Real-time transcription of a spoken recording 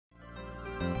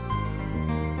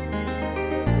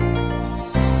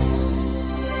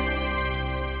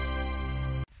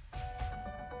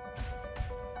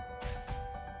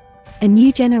A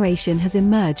new generation has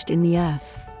emerged in the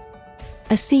earth.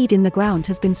 A seed in the ground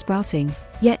has been sprouting,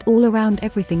 yet all around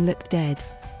everything looked dead.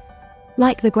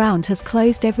 Like the ground has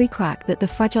closed every crack that the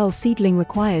fragile seedling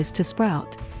requires to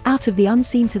sprout, out of the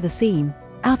unseen to the seen,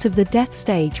 out of the death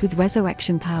stage with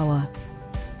resurrection power.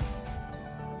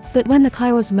 But when the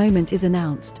Kairos moment is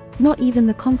announced, not even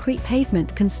the concrete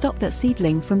pavement can stop that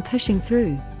seedling from pushing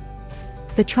through.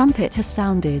 The trumpet has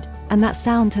sounded, and that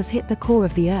sound has hit the core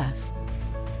of the earth.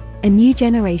 A new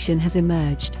generation has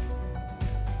emerged.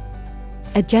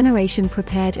 A generation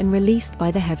prepared and released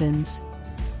by the heavens.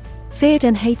 Feared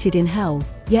and hated in hell,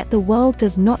 yet the world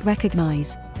does not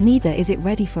recognize, neither is it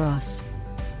ready for us.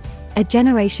 A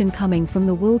generation coming from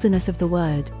the wilderness of the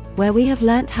Word, where we have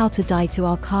learnt how to die to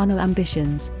our carnal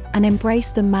ambitions, and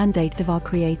embrace the mandate of our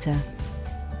Creator.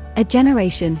 A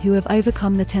generation who have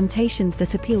overcome the temptations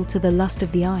that appeal to the lust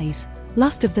of the eyes,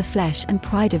 lust of the flesh and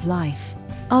pride of life.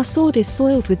 Our sword is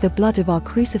soiled with the blood of our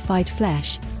crucified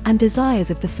flesh, and desires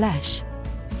of the flesh.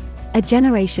 A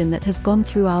generation that has gone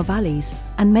through our valleys,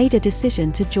 and made a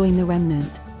decision to join the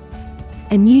remnant.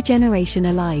 A new generation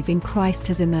alive in Christ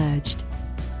has emerged.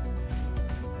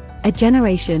 A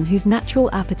generation whose natural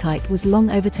appetite was long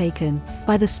overtaken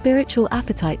by the spiritual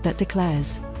appetite that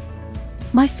declares,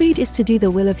 "My food is to do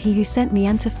the will of He who sent me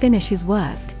and to finish His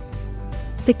work."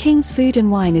 The King's food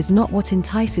and wine is not what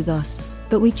entices us,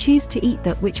 but we choose to eat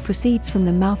that which proceeds from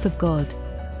the mouth of God.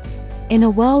 In a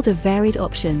world of varied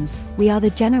options, we are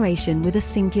the generation with a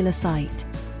singular sight.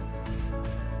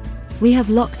 We have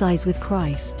locked eyes with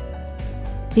Christ,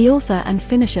 the author and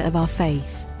finisher of our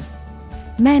faith.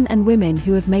 Men and women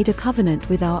who have made a covenant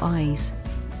with our eyes.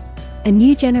 A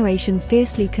new generation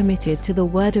fiercely committed to the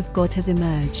Word of God has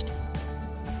emerged.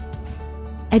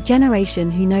 A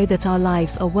generation who know that our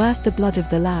lives are worth the blood of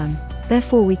the Lamb,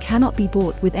 therefore we cannot be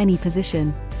bought with any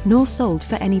position, nor sold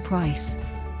for any price.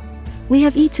 We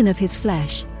have eaten of His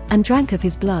flesh, and drank of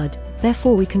His blood,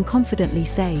 therefore we can confidently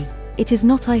say, "It is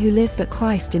not I who live but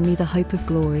Christ in me, the hope of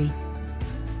glory."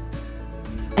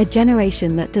 A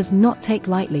generation that does not take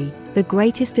lightly the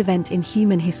greatest event in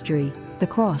human history, the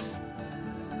cross.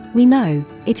 We know,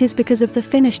 it is because of the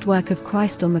finished work of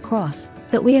Christ on the cross,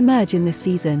 that we emerge in this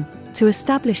season, to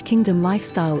establish kingdom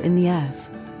lifestyle in the earth.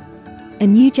 A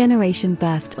new generation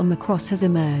birthed on the cross has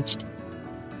emerged.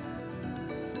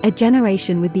 A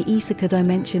generation with the Issachar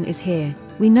dimension is here.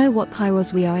 We know what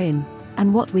Kairos we are in,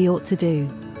 and what we ought to do.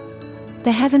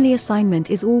 The heavenly assignment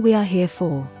is all we are here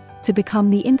for, to become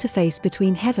the interface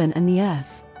between heaven and the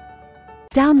earth.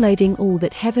 Downloading all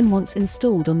that heaven wants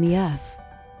installed on the earth.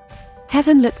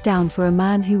 Heaven looked down for a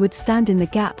man who would stand in the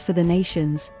gap for the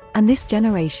nations, and this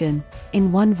generation,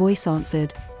 in one voice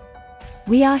answered,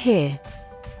 "We are here,"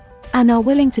 and are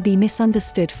willing to be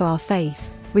misunderstood for our faith,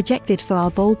 rejected for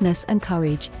our boldness and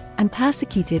courage, and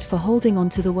persecuted for holding on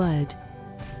to the word.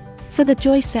 For the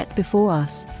joy set before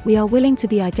us, we are willing to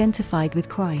be identified with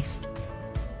Christ.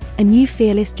 A new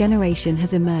fearless generation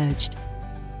has emerged.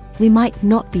 We might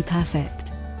not be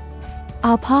perfect.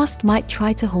 Our past might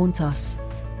try to haunt us.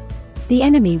 The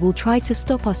enemy will try to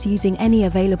stop us using any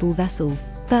available vessel,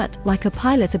 but, like a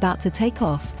pilot about to take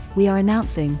off, we are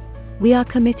announcing, we are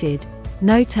committed,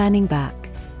 no turning back.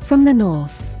 From the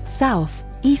north, south,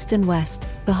 east and west,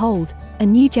 behold, a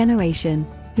new generation,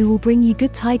 who will bring you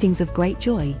good tidings of great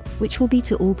joy, which will be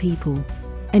to all people.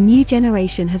 A new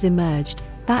generation has emerged,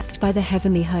 backed by the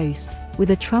heavenly host,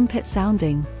 with a trumpet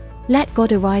sounding. Let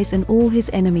God arise and all His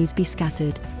enemies be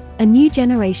scattered. A new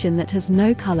generation that has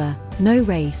no color, no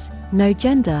race, no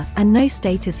gender, and no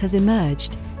status has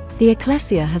emerged. The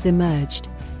ecclesia has emerged.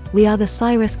 We are the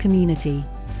Cyrus community.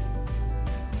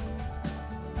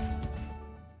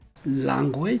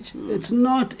 Language, it's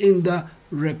not in the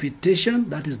repetition,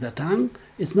 that is the tongue,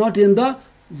 it's not in the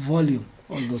volume.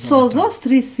 So those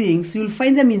three things, you'll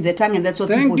find them in the tongue, and that's what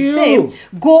Thank people you. say.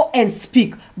 Go and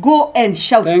speak, go and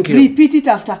shout, Thank you. repeat it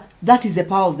after. That is the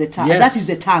power of the tongue. Yes, that is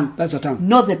the tongue. that's the tongue.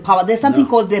 Not the power. There's something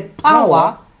called the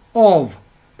power of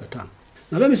the tongue.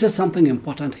 Now let me say something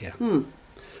important here.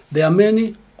 There are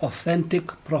many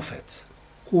authentic prophets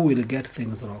who will get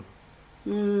things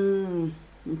wrong.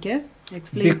 Okay,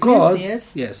 explain. Because,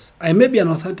 please. yes, I may be an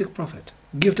authentic prophet,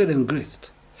 gifted and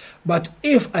graced. But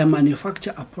if I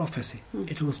manufacture a prophecy,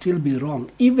 it will still be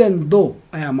wrong, even though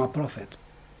I am a prophet.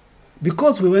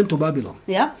 Because we went to Babylon,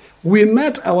 we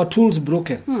met our tools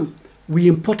broken. We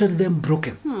imported them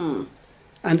broken.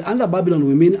 And under Babylon,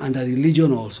 we mean under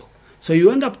religion also. So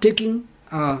you end up taking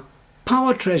a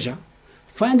power treasure,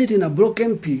 find it in a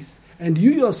broken piece, and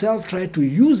you yourself try to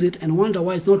use it and wonder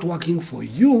why it's not working for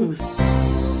you.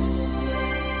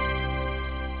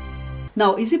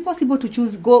 Now, is it possible to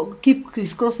choose, keep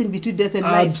crisscrossing between death and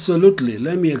life? Absolutely.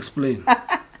 Let me explain.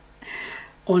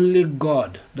 Only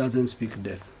God doesn't speak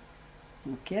death.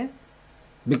 Okay.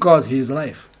 Because he is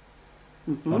life.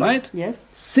 All right? Yes.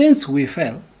 Since we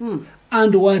fell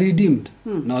and were redeemed.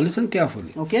 Now listen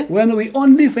carefully. Okay. When we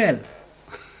only fell,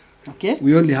 Okay.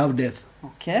 we only have death.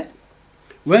 Okay.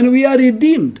 When we are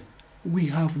redeemed, we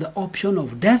have the option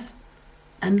of death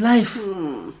and life.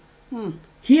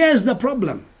 Here's the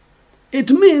problem.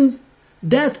 It means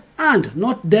death and,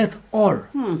 not death or.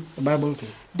 The Bible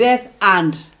says. Death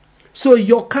and. So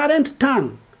your current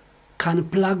tongue can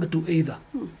plug to either.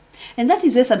 And that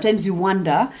is where sometimes you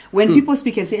wonder when people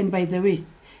speak and say, and by the way,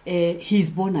 he's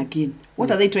born again. What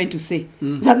are they trying to say?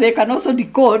 That they can also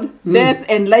decode death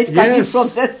and life coming from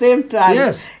the same time.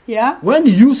 Yes. Yeah. When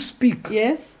you speak,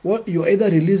 Yes. well, you're either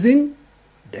releasing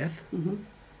death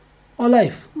or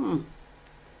life.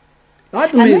 That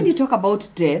And when means you talk about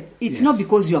death, it's not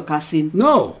because you're cursing.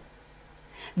 no.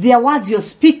 There are words you're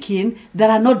speaking that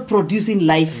are not producing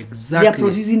life. Exactly. They are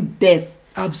producing death.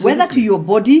 Absolutely. Whether to your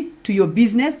body, to your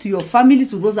business, to your family,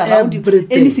 to those around you, Everything.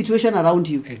 any situation around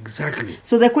you. Exactly.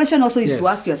 So the question also is to Yes.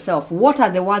 ask yourself, what are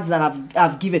the words that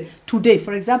I've given today?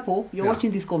 For example, you're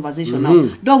watching this conversation now.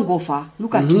 Don't go far.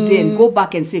 Look at today and go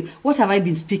back and say, what have I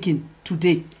been speaking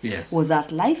today? Yes. Was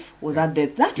that life? Was that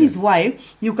death? That is why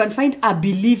you can find a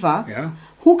believer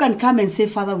who can come and say,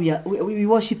 Father, we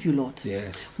worship you, Lord.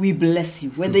 Yes. We bless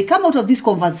you. When they come out of this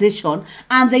conversation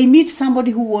and they meet somebody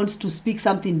who wants to speak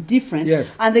something different,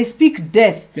 and they speak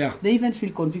death, they even feel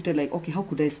convicted, like, okay, how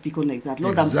could I speak on like that?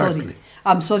 Lord, Exactly. I'm sorry.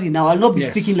 I'm sorry now. I'll not be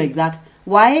speaking like that.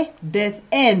 Why? Death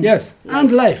and life.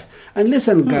 And life. And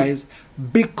listen, Hmm. guys,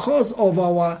 because of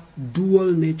our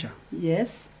dual nature,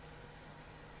 Yes.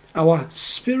 our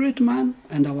spirit man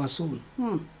and our soul,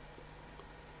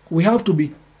 we have to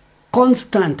be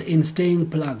constant in staying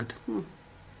plugged.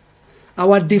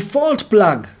 Our default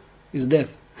plug is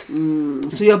death.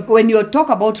 So when you talk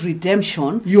about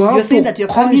redemption, You have you're saying to that you're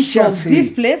coming from consciously-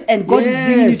 this place and God is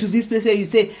bringing you to Yes. this place where you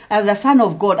say, as a son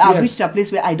of God, I've Yes. reached a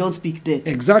place where I don't speak death.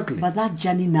 Exactly. But that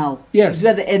journey now Yes. is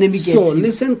where the enemy gets So you.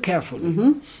 listen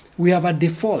carefully. We have a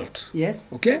default, Yes.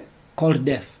 okay, called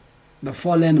death, the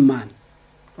fallen man.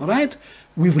 All right?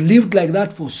 We've lived like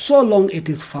that for so long, it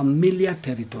is familiar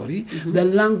territory. The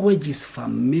language is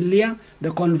familiar.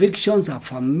 The convictions are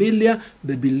familiar.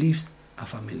 The beliefs are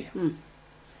familiar.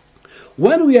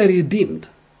 When we are redeemed,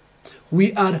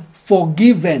 we are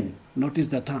forgiven, notice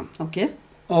the term, Okay.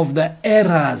 of the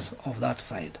errors of that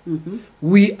side.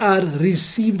 We are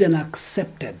received and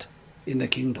accepted in the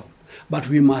kingdom, but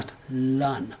we must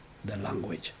learn the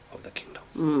language of the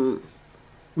kingdom.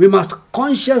 We must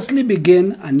consciously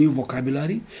begin a new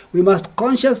vocabulary. We must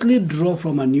consciously draw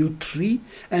from a new tree,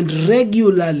 and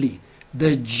regularly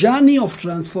the journey of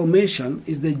transformation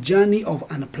is the journey of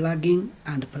unplugging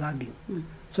and plugging.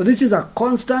 So this is a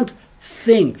constant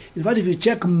thing. In fact, if you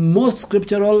check most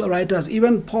scriptural writers,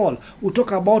 even Paul, will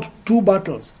talk about two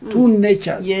battles, two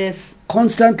natures, Yes.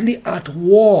 constantly at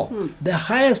war. The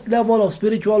highest level of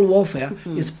spiritual warfare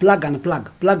is plug and plug,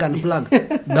 plug and plug.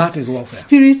 That is warfare.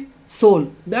 Spirit,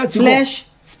 soul. That's flesh,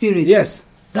 spirit. Yes,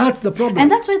 that's the problem. And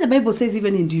that's why the Bible says,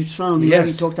 even in Deuteronomy, where we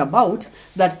Yes. talked about,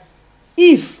 that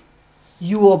if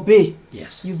you obey,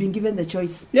 Yes. you've been given the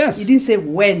choice. Yes. He didn't say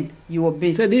when you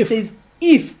obey. Said if. It says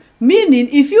if. Meaning,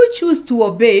 if you choose to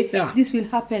obey, Yeah. this will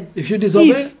happen. If you disobey,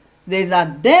 if there's a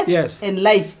death Yes. and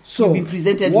life So, you've been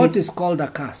presented what with. is called a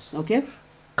curse? Okay?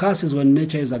 Curse is when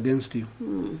nature is against you.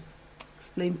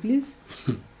 Explain, please.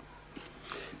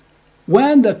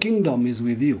 When the kingdom is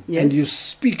with you, Yes. and you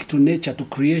speak to nature, to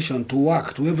creation, to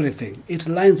work, to everything, it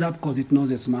lines up because it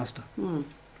knows its master.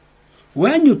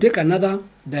 When you take another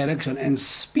direction and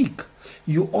speak,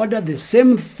 you order the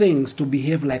same things to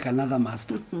behave like another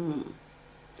master.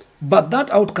 But that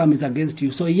outcome is against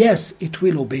you. So yes, it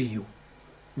will obey you.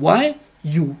 Why?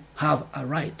 You have a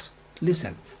right.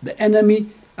 Listen, the enemy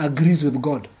agrees with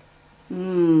God.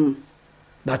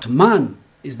 That man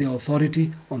is the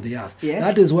authority on the earth. Yes.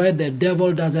 That is why the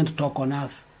devil doesn't talk on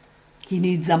earth. He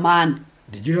needs a man.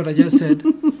 Did you hear what I just said?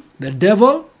 The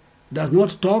devil does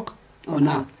not talk on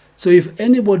earth. So if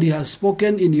anybody has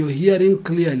spoken in your hearing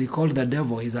clearly called the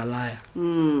devil, he's a liar.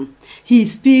 He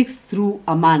speaks through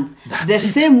a man. That's the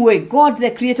it. same way God, the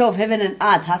creator of heaven and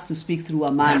earth, has to speak through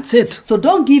a man. That's it. So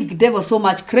don't give the devil so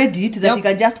much credit that Yep. he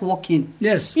can just walk in.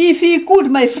 Yes. If he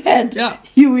could, my friend, Yeah.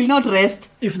 he will not rest.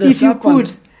 If the you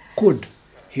serpent could,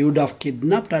 he would have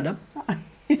kidnapped Adam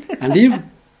and Eve,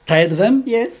 tied them,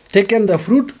 Yes. taken the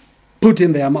fruit, put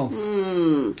in their mouth.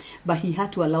 But he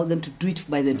had to allow them to do it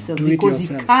by themselves Do it because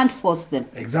yourself. he can't force them.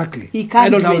 Exactly. He can't I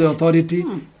don't do have the it. authority.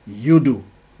 You do.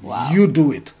 Wow. You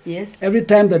do it. Yes. Every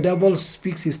time the devil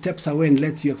speaks, he steps away and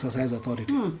lets you exercise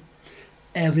authority.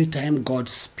 Every time God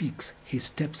speaks, he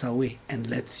steps away and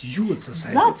lets you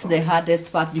exercise That's authority. the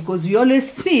hardest part, because we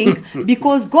always think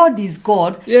because God is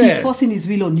God, Yes. he's forcing his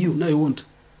will on you. No, he won't.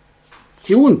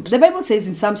 He won't. The Bible says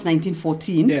in Psalms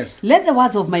 19:14, Yes. let the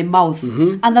words of my mouth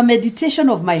and the meditation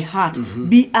of my heart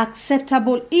be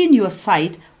acceptable in your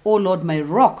sight, O Lord, my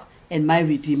rock and my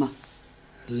redeemer.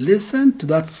 Listen to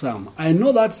that psalm. I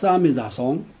know that psalm is a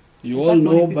song. You In all fact,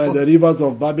 know many by people- the rivers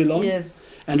of Babylon. Yes.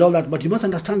 And all that. But you must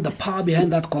understand the power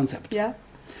behind that concept. Yeah.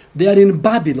 They are in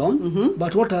Babylon,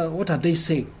 but what are they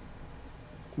saying?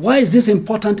 Why is this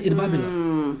important in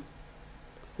Babylon?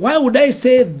 Why would I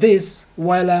say this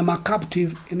while I'm a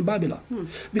captive in Babylon?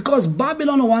 Because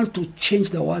Babylon wants to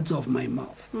change the words of my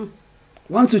mouth,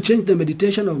 wants to change the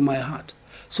meditation of my heart.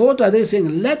 So what are they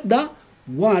saying? Let the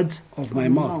words of my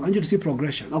mouth. I want you to see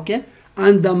progression. Okay.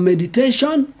 And the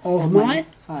meditation of my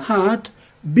heart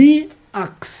be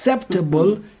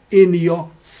acceptable in your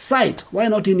sight. Why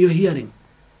not in your hearing?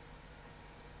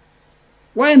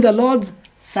 Why in the Lord's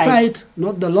sight,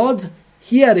 not the Lord's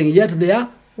hearing, yet they are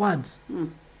words?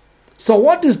 So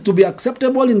what is to be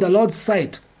acceptable in the Lord's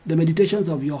sight? The meditations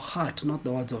of your heart, not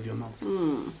the words of your mouth.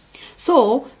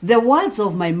 So the words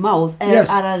of my mouth Yes.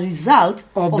 are a result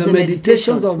Of the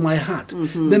meditations of my heart.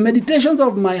 The meditations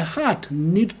of my heart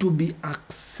need to be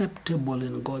acceptable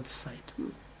in God's sight.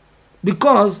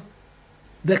 Because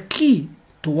the key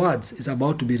to words is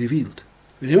about to be revealed.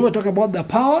 Remember, we talk about the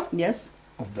power Yes.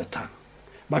 of the tongue.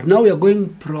 But now we are going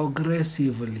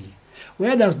progressively.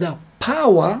 Where does the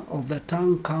power of the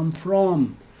tongue come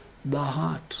from? The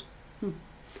heart.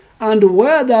 And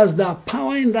where does the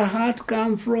power in the heart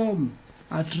come from?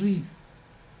 A tree.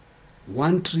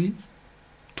 One tree,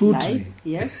 two Life. tree.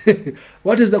 Yes.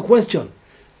 What is the question?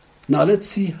 Now let's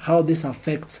see how this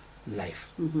affects life.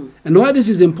 And why this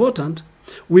is important,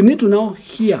 we need to now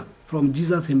hear from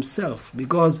Jesus himself,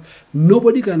 because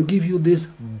nobody can give you this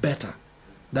better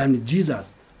than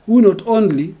Jesus, who not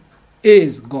only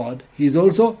is God, he is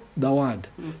also the Word.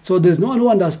 So there's no one who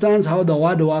understands how the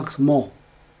Word works more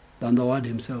than the Word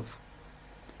himself.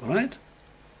 All right?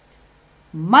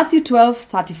 Matthew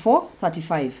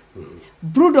 12:34-35.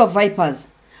 Brood of vipers,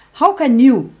 how can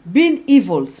you, being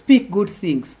evil, speak good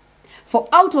things? For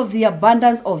out of the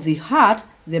abundance of the heart,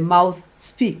 the mouth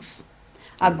speaks.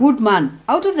 A good man,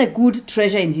 out of the good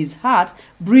treasure in his heart,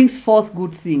 brings forth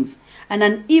good things. And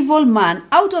an evil man,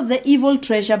 out of the evil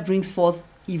treasure, brings forth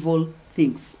evil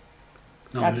things.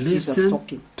 Now That's Jesus listen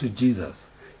talking. to Jesus.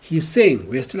 He's saying,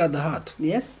 we're still at the heart.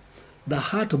 Yes? The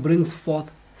heart brings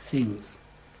forth things.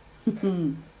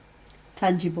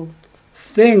 Tangible.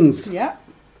 Things. Yeah?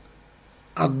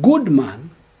 A good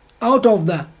man, out of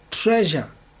the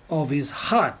treasure of his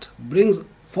heart, brings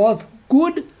forth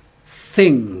good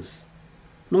things.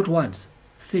 Not words,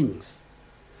 things.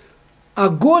 A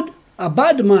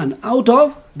bad man, out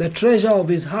of the treasure of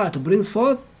his heart, brings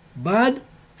forth bad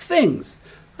things.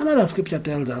 Another scripture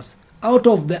tells us, out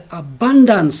of the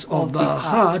abundance of the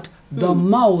heart, the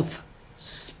mouth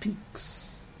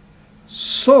speaks.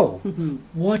 So,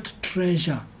 what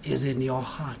treasure is in your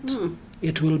heart?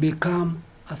 It will become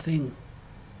a thing.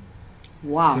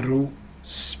 Wow. Through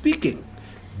speaking.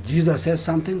 Jesus says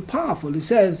something powerful. He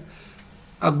says,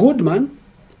 a good man,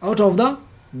 out of the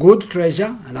good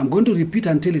treasure, and I'm going to repeat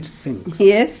until it sinks,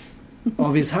 Yes.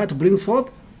 of his heart brings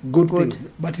forth good things.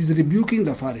 But he's rebuking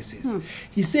the Pharisees.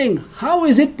 He's saying, how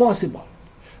is it possible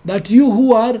that you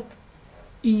who are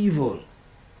evil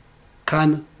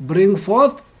can bring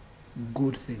forth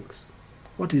good things?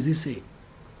 What is he saying?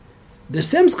 The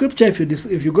same scripture,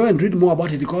 if you go and read more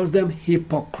about it, he calls them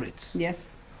hypocrites.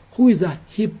 Yes. Who is a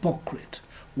hypocrite?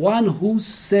 One who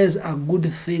says a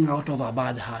good thing out of a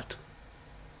bad heart.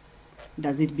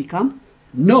 Does it become?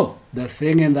 No, the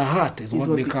thing in the heart is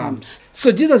what becomes.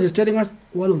 So Jesus is telling us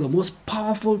one of the most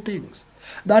powerful things,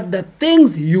 that the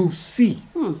things you see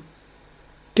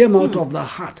came out of the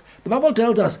heart. The Bible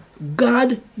tells us,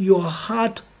 guard your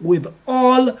heart with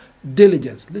all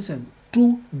diligence. Listen,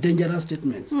 two dangerous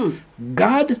statements.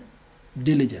 Guard,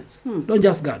 diligence. Don't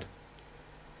just guard.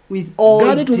 With all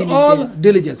Guard it with diligence. all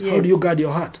diligence. How Yes. do you guard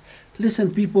your heart?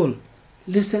 Listen, people,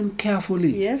 listen carefully.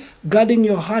 Yes. Guarding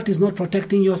your heart is not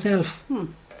protecting yourself.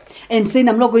 And saying,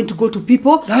 I'm not going to go to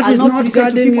people. That I'll is not listen to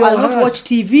guarding people. your I'll not heart. watch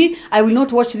TV. I will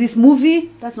not watch this movie.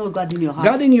 That's not guarding your heart.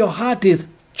 Guarding your heart is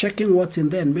checking what's in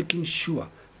there and making sure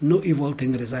no evil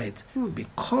thing resides.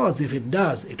 Because if it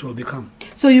does, it will become.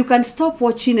 So you can stop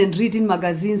watching and reading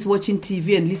magazines, watching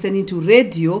TV and listening to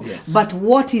radio, Yes. but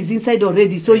what is inside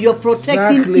already? So you're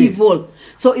protecting Exactly. evil.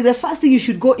 So the first thing you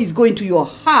should go is go into your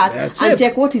heart That's and it.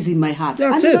 check what is in my heart.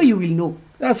 That's and you know it. you will know.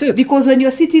 That's it. Because when you're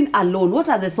sitting alone, what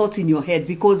are the thoughts in your head?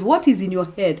 Because what is in your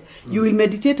head, you will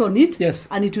meditate on it, Yes.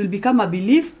 and it will become a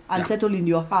belief and Yeah. settle in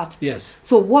your heart. Yes.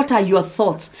 So what are your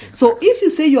thoughts? So if you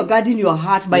say you're guarding your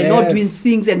heart by not Yes. doing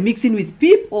things and mixing with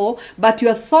people, but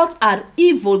your thoughts are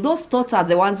evil, those thoughts are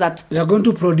the ones that, They are going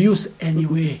to produce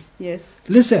anyway. yes.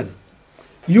 Listen,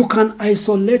 you can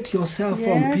isolate yourself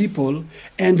from Yes. people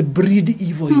and breed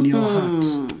evil in your heart.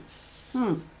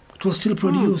 It will still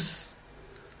produce.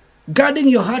 Guarding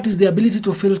your heart is the ability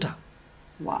to filter.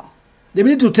 Wow. The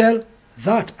ability to tell,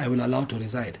 that I will allow to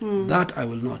reside, that I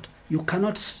will not. You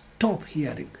cannot stop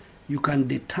hearing. You can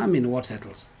determine what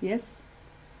settles. Yes.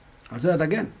 I'll say that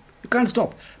again. You can't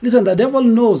stop. Listen, the devil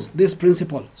knows this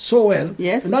principle so well.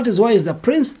 Yes. And that is why he's the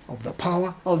prince of the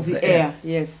power Of the air.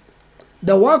 Yes.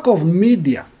 The work of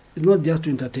media is not just to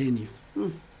entertain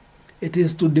you. It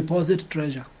is to deposit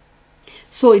treasure.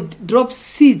 So it drops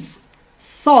seeds,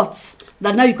 thoughts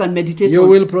that now you can meditate You on.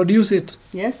 will produce it.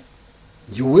 Yes.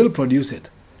 You will produce it.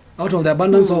 Out of the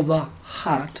abundance of the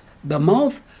heart, the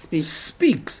mouth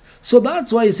speaks. So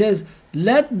that's why he says,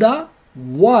 let the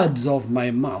words of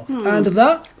my mouth and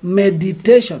the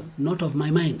meditation, not of my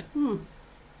mind,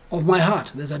 of my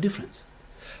heart. There's a difference.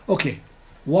 Okay,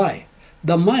 why?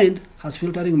 The mind has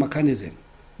filtering mechanism.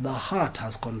 The heart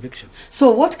has conviction.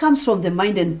 So what comes from the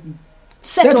mind and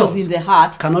settles in the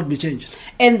heart cannot be changed.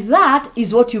 And that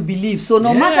is what you believe. So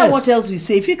no matter Yes. what else we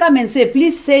say, if you come and say,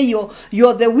 please say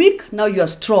you're the weak, now you're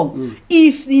strong.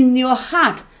 If in your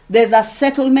heart there's a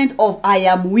settlement of I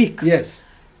am weak, Yes.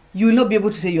 you will not be able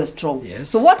to say you're strong.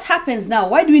 Yes. So what happens now?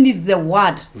 Why do we need the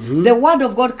word? The word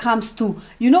of God comes to,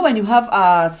 when you have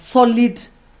a solid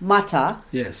matter,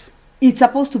 Yes. it's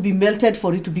supposed to be melted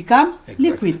for it to become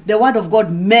liquid. The word of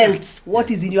God melts what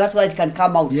is in your heart so that it can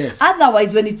come out. Yes.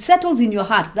 Otherwise, when it settles in your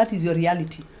heart, that is your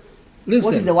reality. Listen,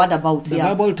 What is the word about? The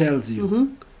Bible tells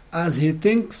you, as he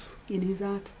thinks, In his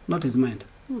heart. not his mind.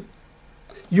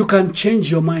 You can change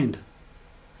your mind.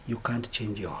 You can't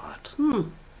change your heart.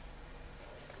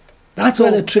 That's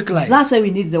where the trick lies. That's why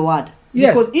we need the word.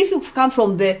 Yes. Because if you come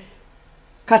from the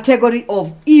category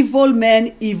of evil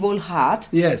man, evil heart,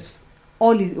 Yes.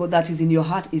 all that is in your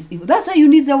heart is evil. That's why you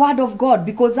need the word of God,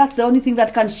 because that's the only thing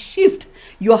that can shift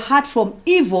your heart from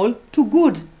evil to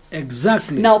good.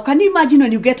 Exactly. Now, can you imagine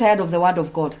when you get tired of the word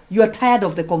of God? You are tired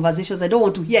of the conversations. I don't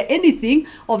want to hear anything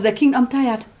of the kingdom. I'm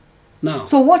tired. Now.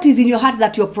 So what is in your heart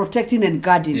that you're protecting and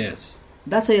guarding? Yes.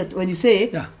 That's why when you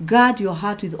say, guard your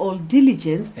heart with all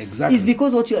diligence, Exactly. is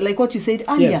because what you said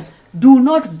earlier. Yes. Do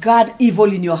not guard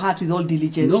evil in your heart with all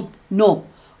diligence. Nope. No.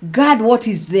 Guard what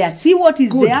is there. See what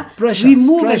is Good, there. precious,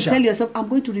 remove treasure. and tell yourself, I'm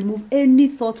going to remove any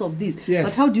thoughts of this. Yes.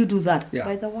 But how do you do that? Yeah.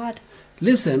 By the word.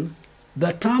 Listen,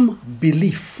 the term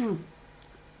belief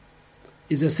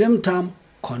is the same term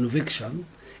conviction,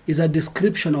 is a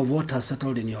description of what has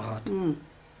settled in your heart.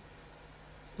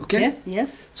 Okay? Yeah?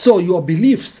 Yes. So your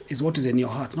beliefs is what is in your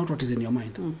heart, not what is in your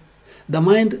mind. The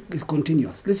mind is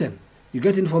continuous. Listen, you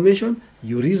get information,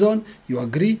 you reason, you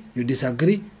agree, you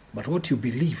disagree, but what you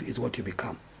believe is what you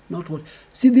become. Not what.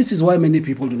 See, this is why many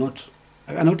people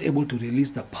are not able to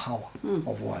release the power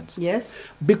of words. Yes.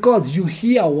 Because you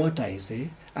hear what I say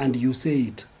and you say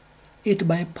it. It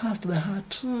bypassed the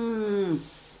heart.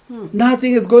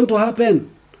 Nothing is going to happen.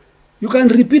 You can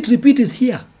repeat is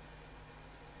here.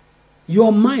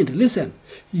 Your mind, listen,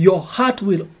 your heart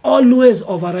will always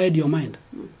override your mind.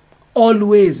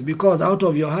 Always, because out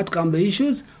of your heart come the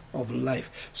issues of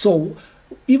life. So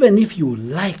even if you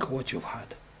like what you've heard,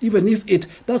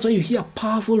 that's why you hear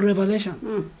powerful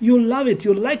revelation. You love it.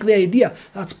 You like the idea.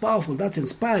 That's powerful. That's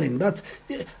inspiring. That's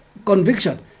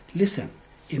conviction. Listen,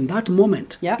 in that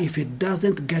moment, if it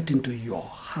doesn't get into your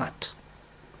heart,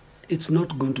 it's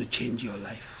not going to change your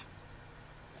life.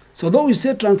 So though we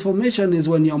say transformation is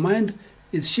when your mind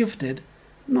is shifted,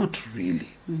 not really.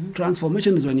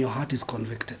 Transformation is when your heart is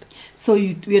convicted. So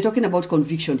we are talking about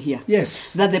conviction here.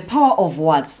 Yes. That the power of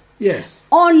words. Yes.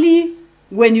 Only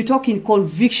when you talk in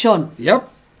conviction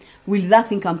will that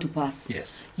thing come to pass.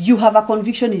 Yes. You have a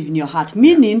conviction in your heart.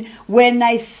 Meaning, when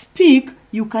I speak,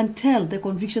 you can tell the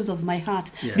convictions of my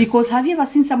heart. Yes. Because have you ever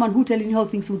seen someone who telling you how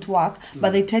things won't work,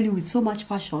 but they tell you with so much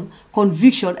passion,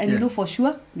 conviction, and you know for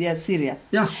sure they are serious.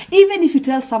 Yeah. Even if you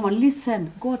tell someone,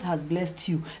 listen, God has blessed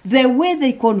you, the way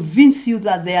they convince you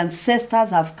that their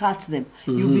ancestors have cast them,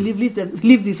 you believe,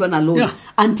 leave this one alone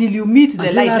until you meet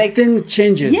the light. That thing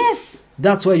changes. Yes.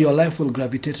 That's why your life will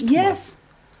gravitate towards. Yes.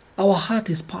 Our heart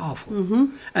is powerful.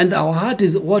 And our heart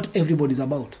is what everybody's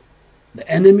about. The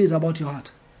enemy is about your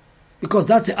heart. Because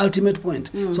that's the ultimate point.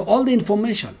 So all the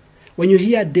information, when you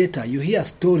hear data, you hear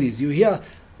stories, you hear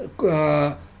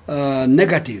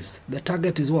negatives, the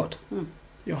target is what?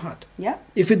 Your heart. Yeah.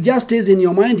 If it just stays in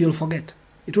your mind, you'll forget.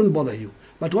 It won't bother you.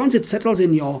 But once it settles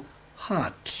in your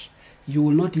heart, you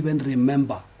will not even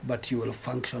remember, but you will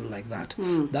function like that.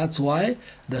 That's why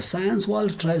the science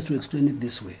world tries to explain it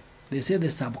this way. They say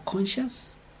the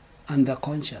subconscious and the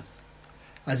conscious,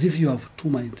 as if you have two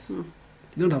minds. You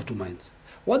don't have two minds.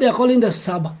 What they are calling the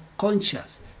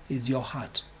subconscious is your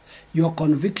heart. Your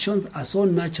convictions are so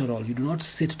natural, you do not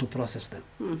sit to process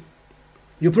them.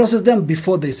 You process them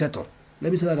before they settle.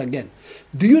 Let me say that again.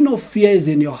 Do you know fear is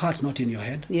in your heart, not in your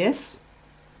head? Yes.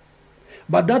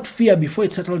 But that fear, before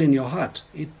it settled in your heart,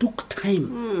 it took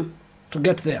time to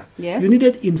get there. Yes. You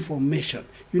needed information.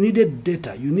 You needed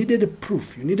data. You needed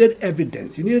proof. You needed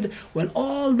evidence. You needed, when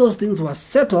all those things were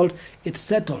settled, it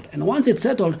settled. And once it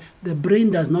settled, the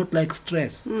brain does not like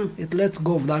stress. It lets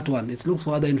go of that one. It looks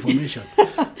for other information.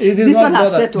 It is This not one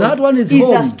has bothered. settled. That one is It's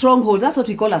home. a stronghold. That's what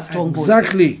we call a stronghold.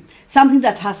 Exactly. Something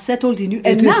that has settled in you.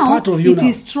 And It is now part of you it now.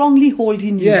 is strongly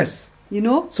holding you. Yes. You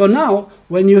know? So now,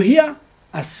 when you hear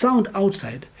a sound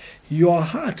outside, your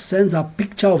heart sends a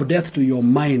picture of death to your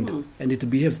mind, and it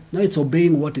behaves. Now it's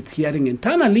obeying what it's hearing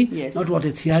internally, Yes. not what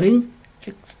it's hearing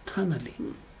externally.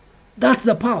 That's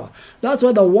the power. That's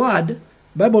why the word,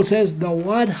 Bible says, the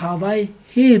word have I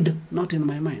hid, not in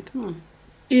my mind.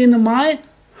 In my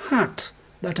heart,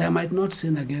 that I might not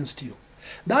sin against you.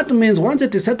 That means once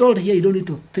it is settled here, you don't need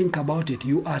to think about it.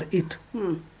 You are it.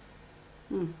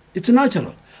 It's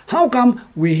natural. How come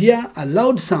we hear a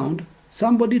loud sound,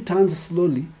 somebody turns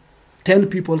slowly, 10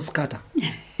 people scatter?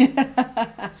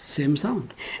 Same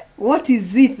sound. What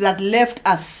is it that left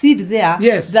a seed there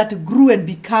Yes. that grew and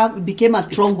became a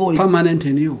stronghold? It's permanent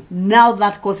in you. Now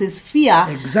that causes fear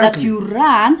that Exactly. you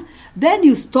run, then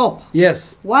you stop.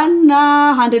 Yes,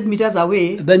 100 meters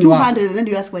away, Then you ask. 200, and then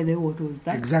you ask, by the way, what was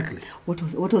that? exactly. What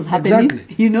was happening?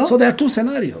 Exactly. You know? So there are two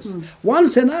scenarios. One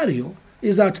scenario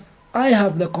is that I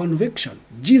have the conviction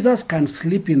Jesus can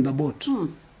sleep in the boat.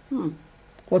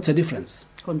 What's the difference?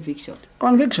 Conviction.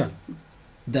 Conviction.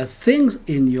 The things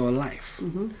in your life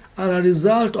are a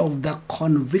result of the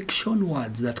conviction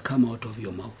words that come out of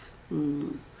your mouth.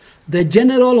 The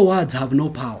general words have no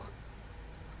power.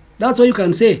 That's why you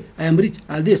can say, I am rich,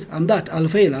 I'll this, I'm that, I'll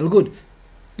fail, I'll good.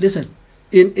 Listen,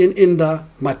 in the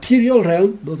material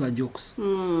realm, those are jokes.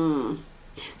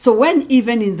 So when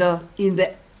even in the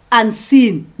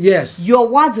unseen, Yes. your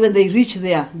words, when they reach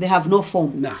there, they have no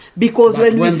form. Nah. Because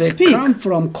But when we they speak, come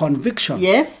from conviction,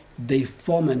 yes, they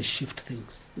form and shift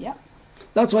things. yeah.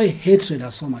 That's why hatred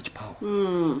has so much power.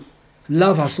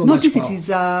 Love has so Notice much power.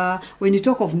 it is when you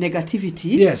talk of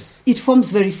negativity, Yes. it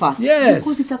forms very fast. Yes.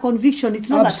 Because it's a conviction. It's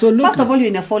not Absolutely. that. First of all, you're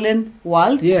in a fallen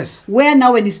world. Yes. Where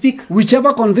now when you speak,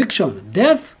 Whichever conviction,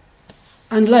 death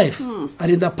and life, are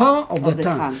in the power of the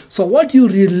tongue. tongue. So what you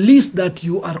release that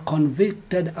you are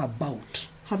convicted about.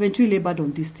 haven't we labored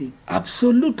on this thing?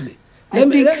 Absolutely. I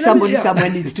think somebody somewhere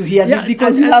needs to hear this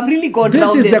because you have really gone round and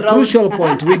round. This is the crucial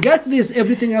point. We get this,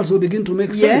 everything else will begin to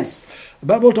make sense. Yes. The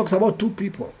Bible talks about two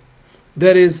people.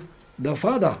 There is the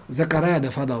father, Zechariah,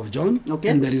 the father of John, Okay.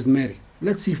 and there is Mary.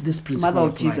 Let's see if this principle Mother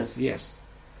of applies. Jesus. Yes.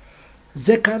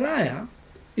 Zechariah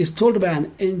is told by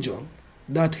an angel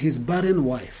that his barren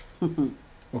wife,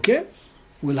 okay,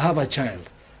 will have a child.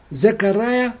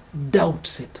 Zechariah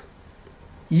doubts it.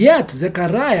 Yet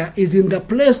Zechariah is in the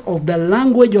place of the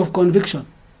language of conviction.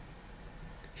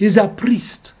 He's a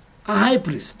priest, a high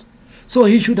priest. So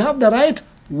he should have the right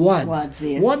words.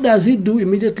 Yes. What does he do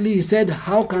immediately? He said,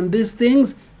 how can these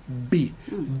things be?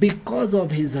 Because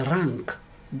of his rank,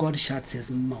 God shuts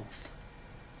his mouth.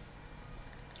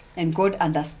 And God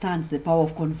understands the power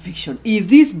of conviction. If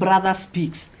this brother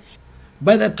speaks,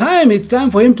 By the time it's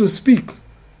time for him to speak,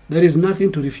 there is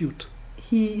nothing to refute.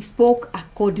 he spoke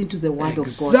according to the word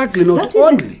Exactly. of God. Not That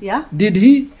is only it. Yeah.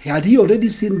 had he already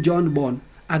seen John born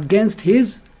against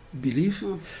his belief.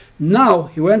 Now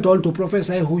he went on to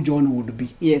prophesy who John would be.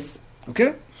 Yes.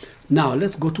 Okay? Now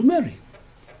let's go to Mary.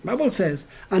 Bible says,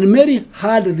 and Mary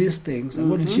heard these things, and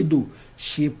what did she do?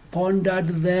 She pondered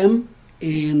them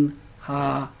in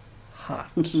her heart.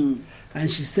 And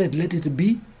she said, let it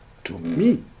be to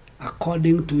me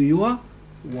according to your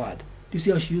word. Do you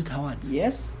see how she used her words?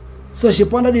 Yes. So she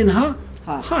pondered in her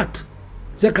Heart. heart.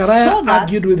 Zechariah So that-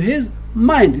 argued with his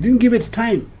mind. He didn't give it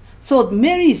time. So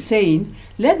Mary is saying,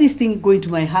 let this thing go into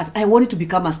my heart. I want it to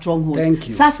become a stronghold. Thank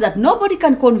you. Such that nobody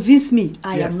can convince me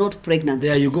I Yes. am not pregnant.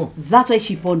 There you go. That's why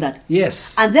she pondered.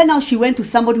 Yes. And then now she went to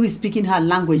somebody who is speaking her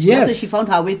language. Yes. That's why she found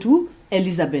her way to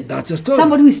Elizabeth. That's a story.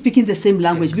 Somebody who is speaking the same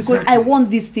language. Because Exactly. I want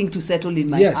this thing to settle in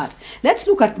my Yes. heart. Let's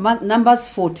look at Numbers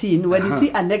 14. When you see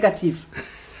a negative,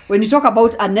 when you talk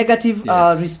about a negative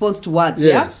Yes. response to words.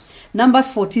 Yes. Yeah? Numbers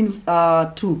 14,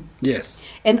 2. Yes.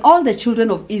 And all the children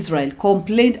of Israel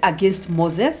complained against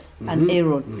Moses and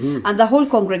Aaron. And the whole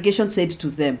congregation said to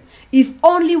them, if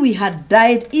only we had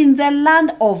died in the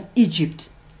land of Egypt,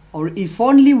 or if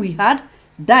only we had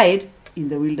died in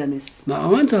the wilderness. Now, I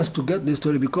want us to get this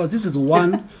story because this is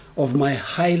one of my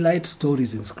highlight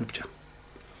stories in Scripture.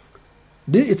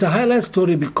 It's a highlight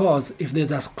story because if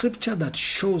there's a Scripture that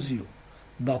shows you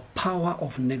the power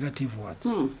of negative words,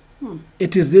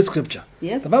 it is this Scripture.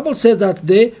 Yes. The Bible says that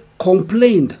they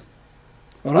complained,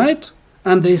 all right?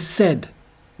 And they said,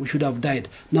 we should have died.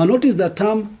 Now, notice the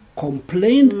term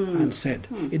complained and said.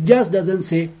 It just doesn't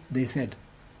say they said.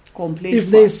 Complained.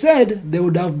 If they said, they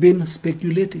would have been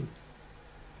speculating.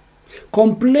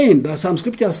 Complained, there are some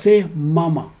scriptures say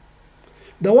murmur.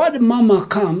 The word murmur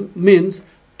means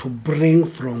to bring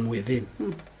from within.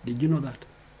 Did you know that?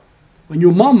 When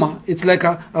you murmur, it's like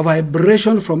a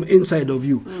vibration from inside of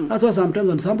you. That's why sometimes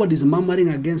when somebody is murmuring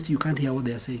against you, you can't hear what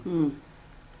they are saying.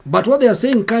 But what they are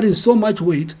saying carries so much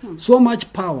weight, so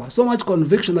much power, so much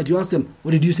conviction that you ask them,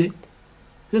 what did you say?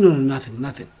 They say, no,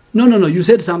 nothing. No, you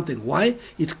said something. Why?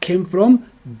 It came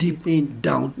from deep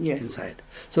down inside.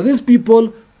 So these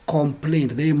people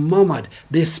complained, they murmured,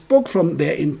 they spoke from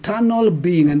their internal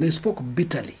being and they spoke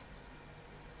bitterly.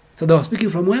 So they were speaking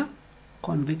from where?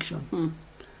 Conviction.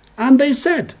 And they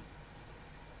said,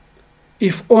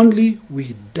 if only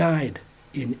we died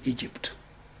in Egypt.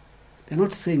 They're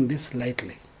not saying this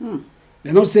lightly.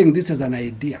 They're not saying this as an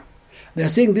idea. They're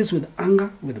saying this with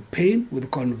anger, with pain,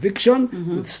 with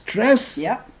conviction, with stress,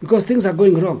 because things are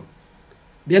going wrong.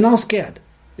 They're now scared.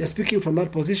 They're speaking from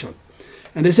that position.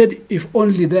 And they said, if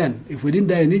only then, if we didn't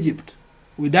die in Egypt,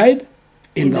 we died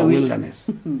in the wilderness.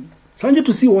 So I want you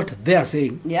to see what they are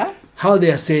saying, how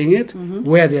they are saying it,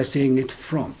 where they are saying it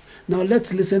from. Now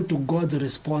let's listen to God's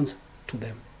response to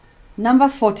them.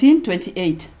 Numbers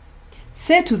 14:28.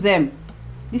 Say to them,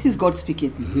 this is God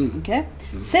speaking, okay?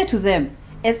 Say to them,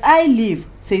 as I live,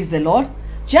 says the Lord,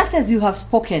 just as you have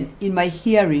spoken in my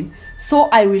hearing, so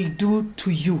I will do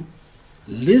to you.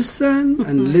 Listen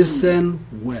and listen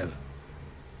well.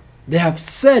 They have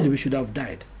said we should have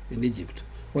died in Egypt.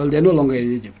 Well, they're no longer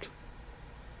in Egypt.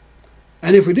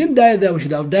 And if we didn't die there, we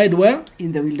should have died where?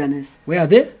 In the wilderness. Where are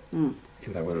they?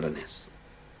 In the wilderness.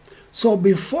 So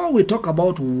before we talk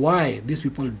about why these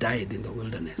people died in the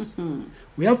wilderness,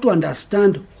 we have to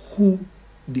understand who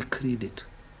decreed it.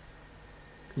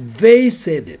 They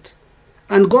said it.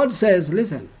 And God says,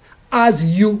 listen,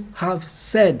 as you have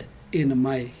said in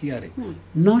my hearing,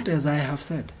 not as I have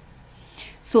said.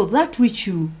 So that which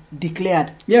you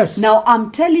declared. Yes. Now I'm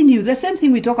telling you, the same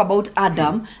thing we talk about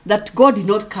Adam, that God did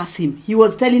not curse him. He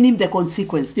was telling him the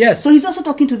consequence. Yes. So he's also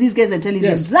talking to these guys and telling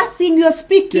them, that thing you are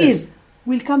speaking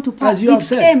will come to pass. As you have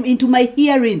said. Came into my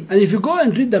hearing. And if you go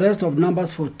and read the rest of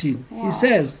Numbers 14, he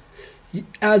says,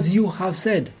 as you have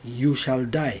said, you shall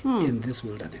die in this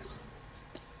wilderness.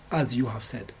 As you have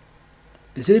said.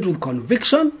 They said it with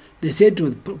conviction, they said it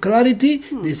with clarity,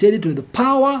 they said it with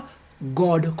power.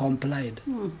 God complied.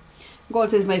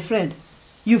 God says, my friend,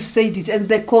 you've said it, and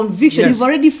the conviction, you've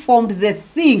already formed the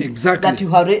thing that you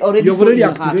have already You've already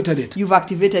activated it. You've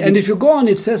activated it. And if you go on,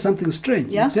 it says something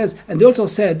strange. It says, and they also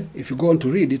said, if you go on to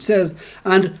read, it says,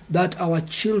 and that our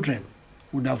children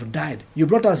would have died. You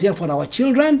brought us here for our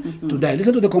children to die.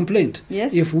 Listen to the complaint.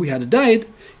 Yes. If we had died,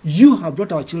 you have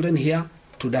brought our children here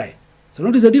to die. So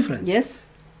notice the difference. Yes.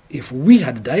 If we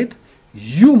had died,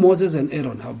 you, Moses and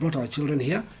Aaron, have brought our children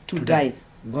here to die.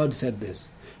 God said this.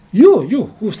 You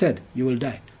who said you will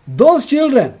die. Those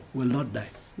children will not die.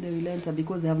 They will enter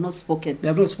because they have not spoken. They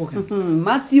have not spoken.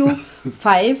 Matthew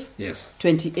 5, yes.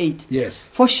 28. Yes.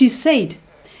 For she said,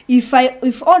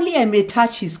 if only I may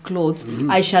touch his clothes,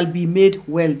 I shall be made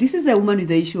well. This is the woman with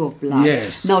the issue of blood.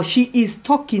 Yes. Now she is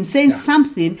talking, saying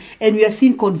something, and we are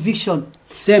seeing conviction.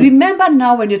 Same. Remember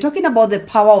now, when you're talking about the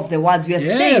power of the words, we are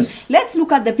saying, let's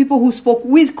look at the people who spoke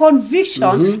with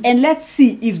conviction, and let's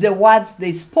see if the words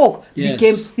they spoke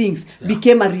became things,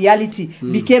 became a reality,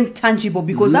 became tangible.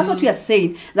 Because that's what we are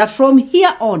saying, that from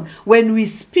here on, when we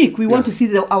speak, we want to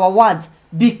see our words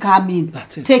becoming,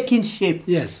 taking shape.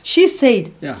 Yes. She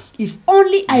said, if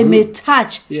only I may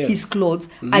touch his clothes,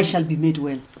 I shall be made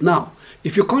well. Now,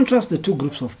 if you contrast the two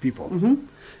groups of people,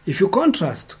 if you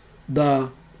contrast the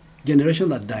generation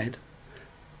that died.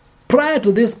 Prior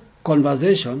to this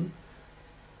conversation,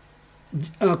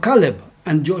 Caleb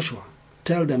and Joshua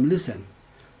tell them, listen,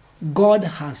 God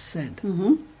has said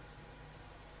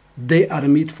they are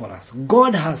meat for us.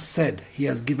 God has said he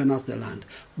has given us the land.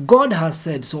 God has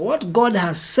said. So what God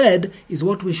has said is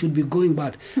what we should be going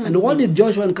by. And what did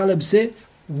Joshua and Caleb say?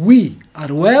 We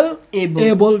are well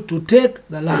able to take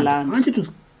the land. I want you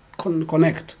to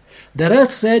connect. The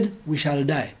rest said, we shall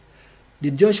die.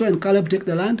 Did Joshua and Caleb take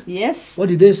the land? Yes. What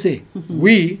did they say?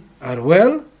 We are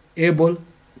well able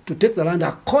to take the land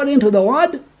according to the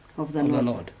word of the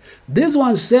Lord. This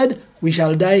one said, we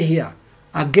shall die here,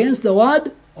 against the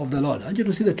word of the Lord. I want you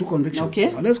to see the two convictions. Okay.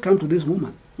 Now let's come to this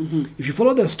woman. If you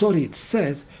follow the story, it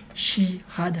says she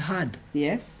had heard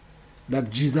that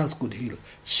Jesus could heal.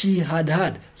 She had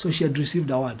heard, so she had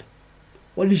received a word.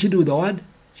 What did she do with the word?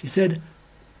 She said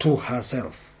to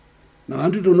herself. Now I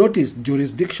want you to notice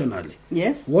jurisdictionally.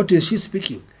 Yes. What is she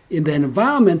speaking? In the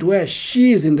environment where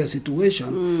she is in the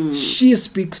situation, she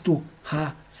speaks to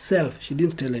herself. She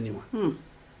didn't tell anyone.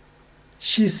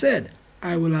 She said,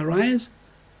 I will arise,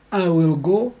 I will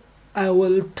go, I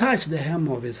will touch the hem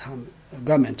of his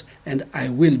garment, and I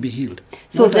will be healed.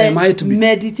 So the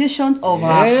meditation of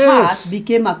her heart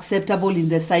became acceptable in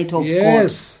the sight of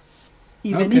God.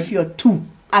 Even if you're 2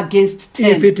 against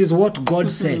 10. If it is what God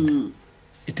said,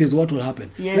 it is what will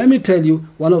happen. Let me tell you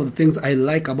one of the things I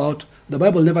like about the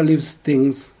Bible. Never leaves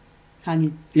things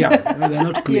hanging. Yeah, they're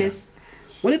not clear.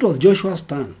 When it was Joshua's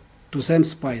turn to send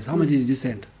spies, how many did he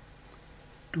send?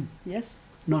 2. Yes.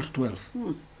 Not 12.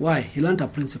 Why? He learned a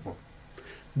principle.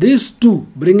 These 2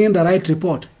 bringing the right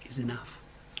report is enough.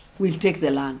 We'll take the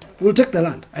land. We'll take the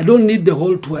land. I don't need the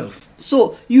whole 12.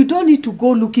 So you don't need to go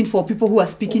looking for people who are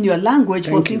speaking your language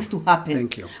for things to happen.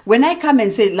 Thank you. When I come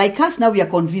and say, like us now, we are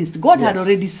convinced. God had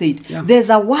already said,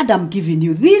 there's a word I'm giving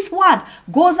you. This word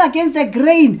goes against the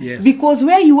grain. Because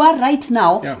where you are right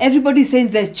now, everybody is saying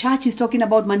the church is talking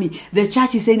about money. The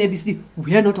church is saying ABC.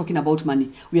 We are not talking about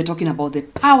money. We are talking about the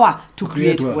power to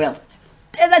create wealth.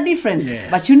 There's a difference.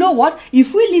 But you know what?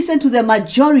 If we listen to the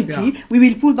majority, we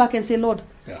will pull back and say, Lord,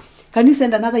 can you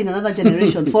send another in another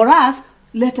generation? For us,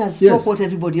 let us talk what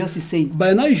everybody else is saying.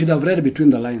 By now you should have read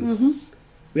between the lines.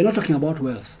 We're not talking about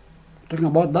wealth. We're talking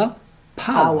about the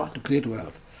power to create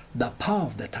wealth. The power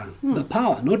of the tongue. The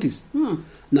power, notice.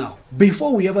 Now,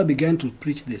 before we ever began to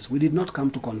preach this, we did not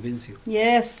come to convince you.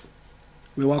 Yes.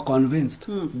 We were convinced.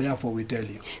 Therefore, we tell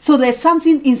you. So there's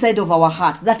something inside of our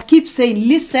heart that keeps saying,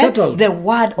 listen, settled. The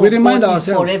word of God is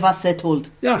forever settled.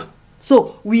 Yeah.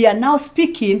 So we are now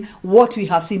speaking what we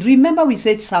have seen. Remember we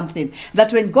said something,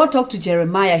 that when God talked to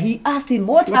Jeremiah, he asked him,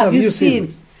 what have you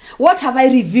seen? What have I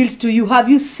revealed to you? Have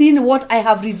you seen what I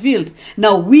have revealed?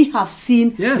 Now we have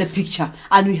seen the picture,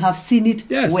 and we have seen it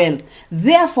well.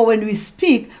 Therefore, when we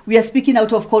speak, we are speaking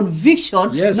out of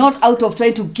conviction, not out of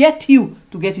trying to get you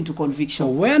to get into conviction.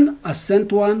 So when a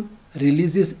sent one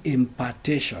releases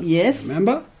impartation,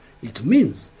 remember, it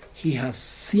means he has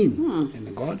seen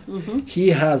in God. He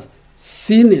has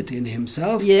seen it in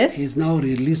himself. He's now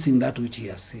releasing that which he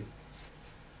has seen.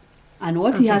 And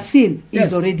what he has seen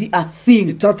is already a thing.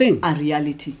 It's a thing. A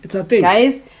reality. It's a thing.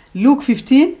 Guys, Luke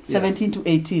 15, 17 to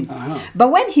 18.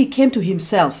 But when he came to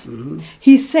himself,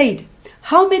 he said,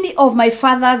 how many of my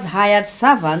father's hired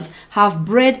servants have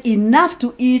bread enough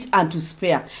to eat and to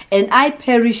spare, and I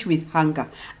perish with hunger?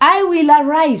 I will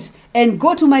arise and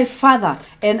go to my father,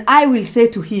 and I will say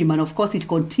to him, and of course it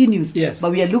continues,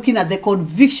 but we are looking at the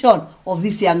conviction of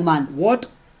this young man. What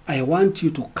I want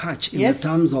you to catch in the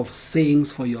terms of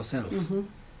sayings for yourself.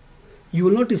 You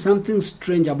will notice something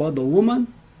strange about the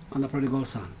woman and the prodigal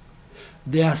son.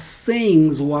 Their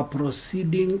sayings were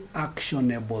proceeding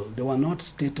actionable. They were not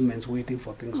statements waiting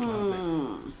for things to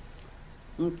happen.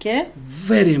 Okay.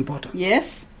 Very important.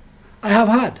 Yes. I have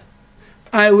heard.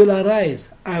 I will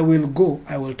arise. I will go.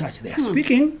 I will touch. They are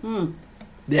speaking.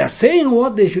 They are saying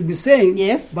what they should be saying.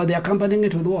 Yes. But they are accompanying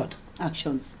it with what?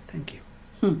 Actions. Thank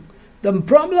you. The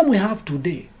problem we have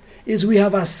today is we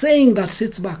have a saying that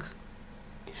sits back.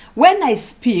 When I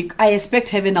speak, I expect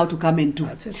heaven now to come and do.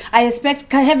 That's it. I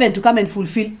expect heaven to come and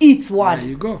fulfill its word. There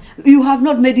you go. You have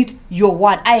not made it your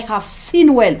word. I have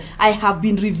seen well. I have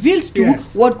been revealed to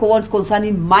what God wants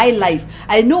concerning my life.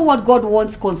 I know what God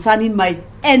wants concerning my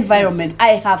environment. I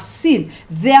have seen.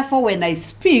 Therefore, when I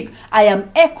speak, I am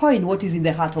echoing what is in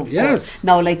the heart of God.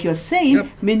 Now, like you're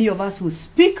saying, many of us will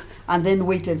speak and then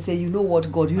wait and say, you know what,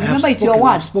 God, you remember it's your word.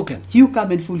 I've spoken. You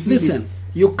come and fulfill it. Listen,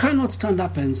 you cannot stand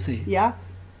up and say,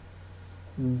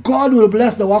 God will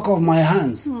bless the work of my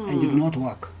hands, and you do not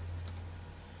work.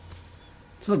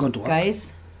 It's not going to work.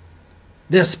 Guys,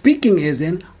 the speaking is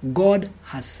in God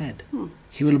has said.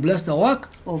 He will bless the work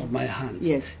of my hands.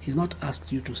 Yes. He's not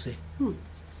asked you to say.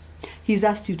 He's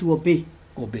asked you to obey.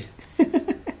 Obey.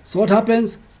 So what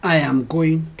happens? I am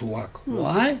going to work.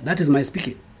 Why? That is my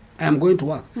speaking. I am going to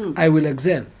work. I will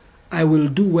excel. I will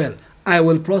do well. I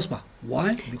will prosper.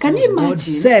 Why? Because Can you imagine God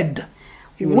said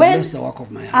He will when bless the work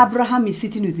of my hands. Abraham is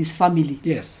sitting with his family,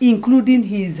 Yes. including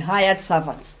his hired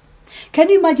servants. Can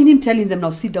you imagine him telling them, now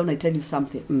sit down, I tell you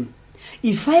something.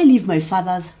 If I leave my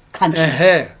father's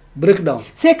country, break down.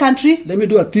 say country, Let me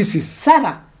do a thesis.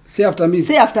 Sarah, Say after me.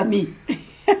 say after me.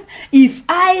 If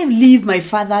I leave my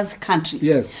father's country,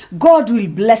 Yes. God will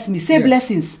bless me. Say Yes.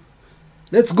 blessings.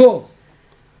 Let's go.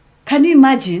 Can you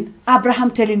imagine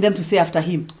Abraham telling them to say after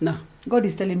him? No. God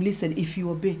is telling him, listen, if you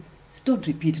obey, don't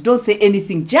repeat, don't say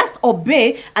anything, just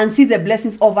obey and see the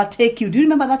blessings overtake you. Do you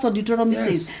remember that's what Deuteronomy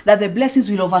says? That the blessings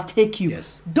will overtake you.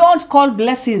 Yes. Don't call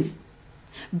blessings.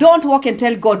 Don't walk and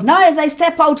tell God, now as I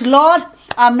step out, Lord,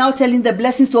 I'm now telling the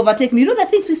blessings to overtake me. You know the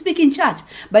things we speak in church?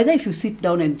 By then, if you sit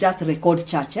down and just record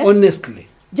church, Honestly.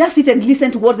 just sit and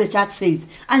listen to what the church says.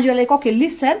 And you're like, okay,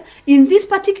 listen, in this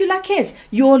particular case,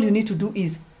 all you need to do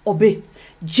is obey.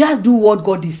 Just do what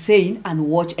God is saying and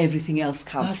watch everything else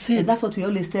come. That's it. And that's what we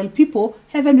always tell people.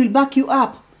 Heaven will back you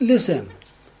up. Listen,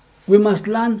 we must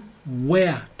learn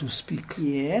where to speak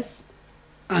Yes.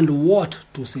 and what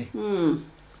to say.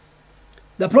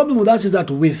 The problem with us is that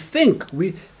we think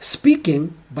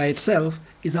speaking by itself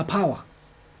is a power.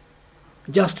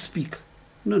 Just speak.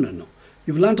 No.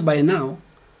 You've learned by now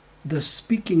the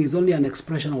speaking is only an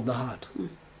expression of the heart.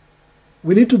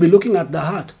 We need to be looking at the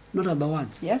heart, not at the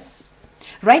words. Yes.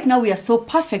 Right now we are so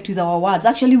perfect with our words.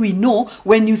 Actually, we know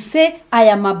when you say, I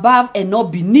am above and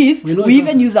not beneath, we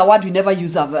even use a word we never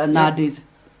use nowadays.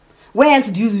 Where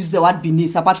else do you use the word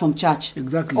beneath apart from church?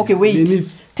 Exactly. Okay, wait.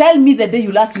 Beneath. Tell me the day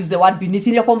you last used the word beneath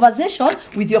in your conversation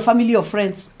with your family or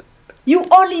friends. You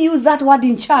only use that word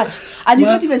in church. And you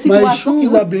don't even sit to My ask,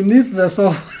 shoes are beneath the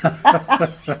sofa.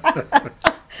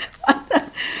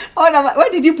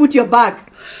 where did you put your bag?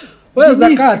 Where's the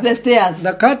Beneath cat? the stairs.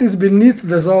 The cat is beneath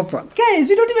the sofa. Guys,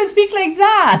 we don't even speak like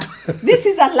that. This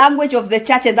is a language of the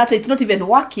church, and that's why it's not even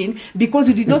working, because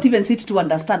you did not even sit to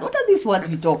understand. What are these words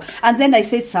we talk? And then I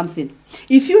said something.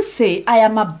 If you say, I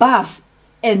am above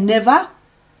and never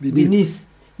beneath,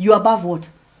 you're above what?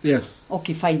 Yes.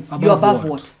 Okay, fine. Above You're above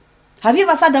what? what? Have you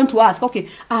ever sat down to ask, okay,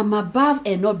 I'm above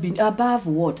and not beneath, above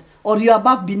what? Or you're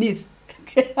above beneath?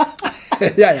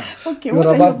 yeah. Okay, you're what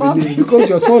are you above above? beneath. Because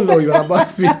you're so low, you're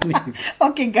above beneath.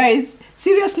 Okay, guys,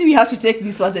 seriously, we have to take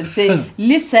these words and say,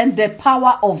 listen, the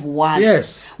power of words.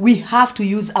 Yes. We have to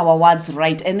use our words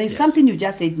right. And there's something you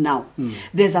just said now.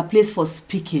 There's a place for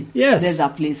speaking. Yes. There's a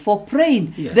place for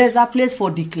praying. Yes. There's a place for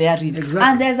declaring. Exactly.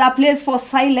 And there's a place for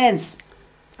silence.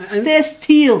 And- Stay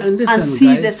still and and, listen,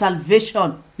 see guys. the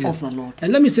salvation Yes. of the Lord.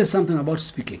 And let me say something about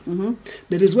speaking.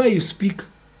 That is where you speak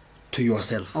to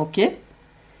yourself. Okay?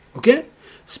 Okay?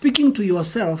 Speaking to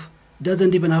yourself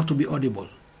doesn't even have to be audible.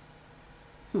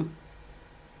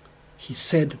 He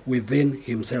said within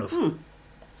himself.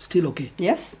 Still okay.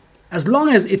 Yes? As long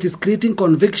as it is creating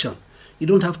conviction, you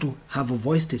don't have to have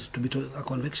voiced it to be a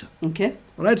conviction. Okay?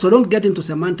 All right? So don't get into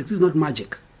semantics. This is not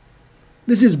magic.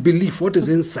 This is belief, what is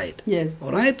inside. Yes.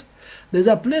 All right? There's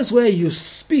a place where you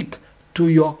speak to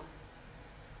your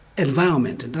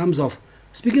environment. In terms of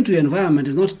speaking to your environment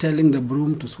is not telling the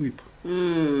broom to sweep.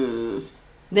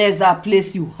 There's a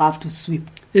place you have to sweep.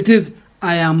 It is,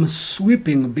 I am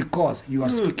sweeping because you are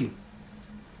speaking.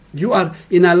 You are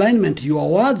in alignment, your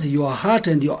words, your heart,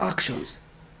 and your actions.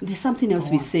 There's something else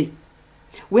we say,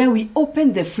 where we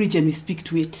open the fridge and we speak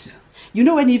to it. You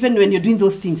know, even when you're doing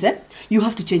those things, you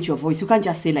have to change your voice. You can't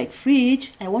just say like,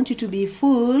 fridge, I want you to be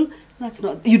full. That's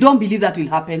not, you don't believe that will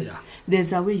happen. Yeah.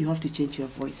 There's a way you have to change your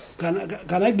voice.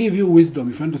 Can I give you wisdom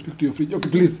if you want to speak to your fridge? Okay,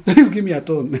 please give me a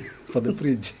tone for the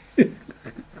fridge.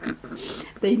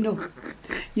 They know.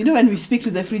 You know, when we speak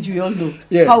to the fridge, we all know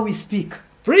how we speak.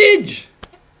 Fridge,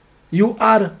 you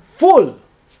are full.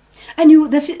 And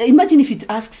imagine if it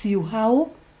asks you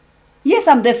how. Yes,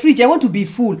 I'm the fridge. I want to be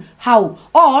full. How?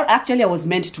 Or actually, I was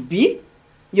meant to be.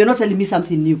 You're not telling me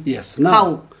something new. Yes. Now,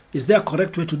 how? Is there a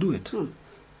correct way to do it?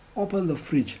 Open the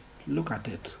fridge, look at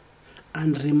it,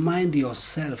 and remind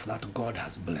yourself that God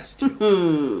has blessed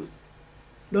you.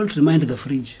 Don't remind the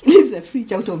fridge. Leave the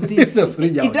fridge out of this. Leave the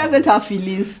fridge out it doesn't have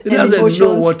feelings. It doesn't emotions.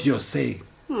 know what you're saying.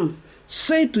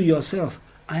 Say to yourself,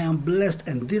 I am blessed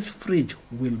and this fridge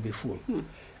will be full.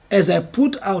 As I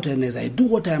put out and as I do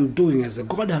what I am doing, as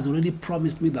God has already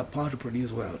promised me the power to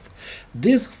produce wealth,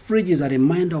 this fridge is a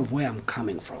reminder of where I'm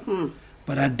coming from.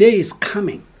 But a day is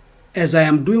coming. As I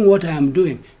am doing what I am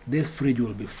doing, this fridge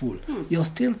will be full. You're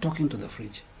still talking to the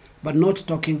fridge. but not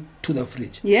talking to the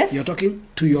fridge. Yes. You're talking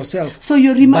to yourself. So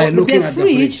you by looking the at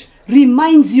fridge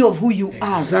reminds you of who you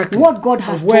Exactly. are, what God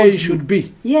has of where told you should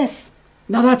be. Yes.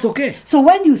 Now that's okay. So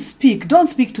when you speak, don't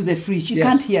speak to the fridge. It Yes.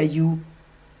 can't hear you.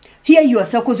 Hear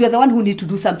yourself, because you're the one who needs to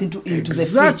do something into the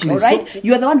Exactly. fridge, all right? So-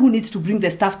 You're the one who needs to bring the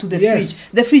stuff to the Yes.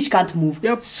 fridge. The fridge can't move.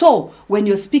 Yep. So when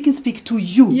you're speaking, speak to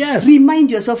you. Yes.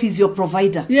 Remind yourself he's your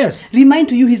provider. Yes. Remind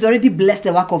to you he's already blessed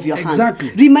the work of your hands.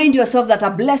 Exactly. Remind yourself that a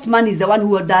blessed man is the one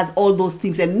who does all those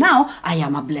things. And now I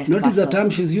am a blessed Notice person. the term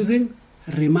she's using?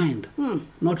 Remind,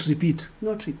 not repeat.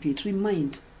 Not repeat,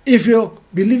 remind. If you're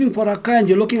believing for a car and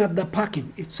you're looking at the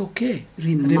parking, it's okay.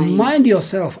 Remind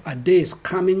yourself a day is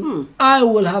coming. I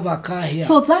will have a car here.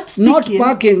 So that's not speaking-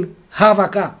 parking, have a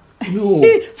car. No.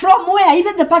 From where?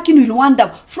 Even the parking will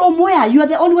wonder. From where? You are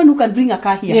the only one who can bring a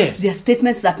car here. Yes. There are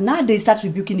statements that nowadays start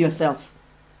rebuking yourself.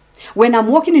 When I'm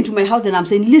walking into my house and I'm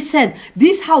saying, listen,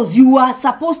 this house, you are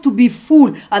supposed to be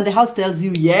full. And the house tells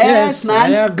you, yes,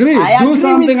 man. I agree. Do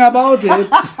something about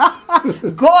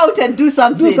it. Go out and do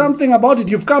something. Do something about it.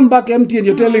 You've come back empty and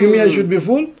you're telling me I should be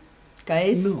full?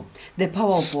 Guys, No. the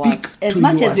power of Speak words. As to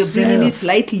much as we're bringing it yourself.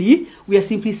 lightly, we are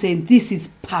simply saying this is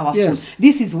powerful. Yes.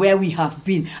 This is where we have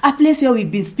been. A place where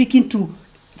we've been speaking to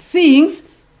things,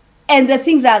 and the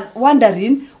things are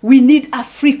wandering. We need a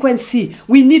frequency.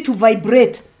 We need to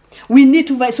vibrate. We need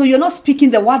to so you're not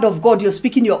speaking the word of God, you're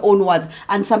speaking your own words.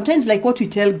 And sometimes, like what we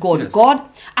tell God, Yes. God,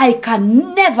 I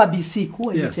can never be sick. Who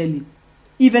are you Yes. telling?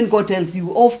 Even God tells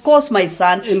you, of course, my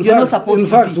son, In you're not fact, supposed in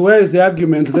to fact, be. where is the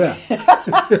argument there? Why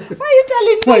are you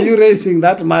telling me? Why are you raising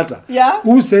that matter? Yeah.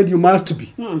 Who said you must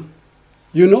be?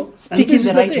 You know? And Speaking this the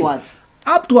is right thing. words.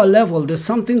 Up to a level, there's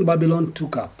something Babylon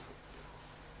took up,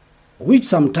 which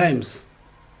sometimes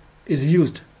is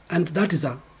used, and that is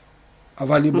a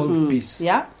valuable piece.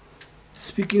 Yeah?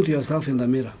 Speaking to yourself in the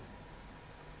mirror.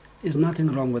 Is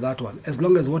nothing wrong with that one, as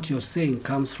long as what you're saying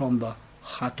comes from the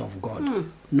heart of God,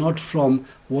 not from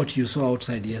what you saw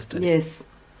outside yesterday. Yes.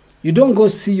 You don't go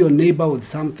see your neighbor with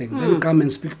something, then come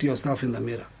and speak to yourself in the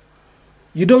mirror.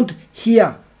 You don't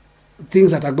hear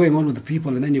things that are going on with the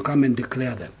people and then you come and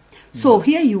declare them. So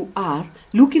here you are,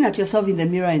 looking at yourself in the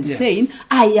mirror and Yes. saying,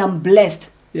 I am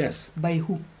blessed. Yes. By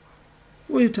who?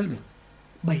 What are you telling?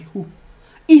 By who?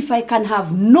 If I can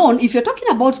have known, if you're talking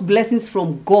about blessings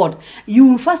from God,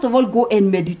 you will first of all go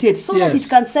and meditate so that Yes. it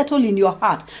can settle in your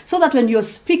heart. So that when you're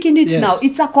speaking it Yes. now,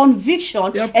 it's a conviction.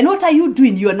 Yep. And what are you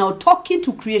doing? You are now talking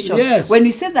to creation. Yes. When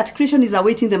we say that creation is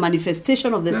awaiting the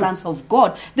manifestation of the Yeah. sons of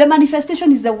God, the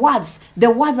manifestation is the words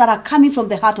that are coming from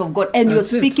the heart of God, and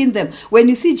That's you're it. speaking them. When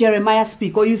you see Jeremiah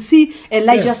speak, or you see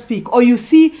Elijah Yes. speak, or you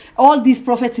see all these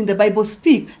prophets in the Bible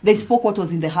speak, they spoke what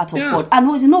was in the heart of Yeah. God.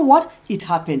 And you know what? It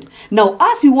happened. Now,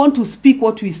 as you want to speak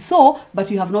what we saw,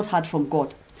 but you have not heard from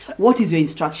God, what is your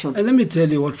instruction? And let me tell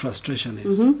you what frustration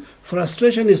is.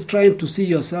 Frustration is trying to see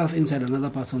yourself inside another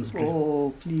person's dream.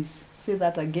 Oh, please say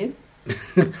that again.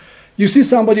 You see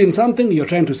somebody in something, you're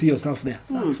trying to see yourself there.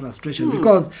 That's frustration.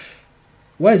 Because,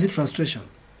 why is it frustration?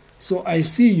 So I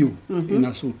see you in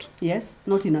a suit. Yes,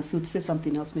 not in a suit. Say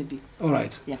something else, maybe. All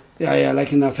right. Yeah. Yeah,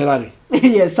 like in a Ferrari.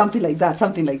 Yes, something like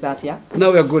that. Yeah.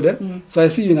 Now we're good, eh? So I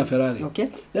see you in a Ferrari. Okay.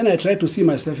 Then I try to see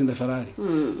myself in the Ferrari.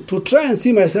 To try and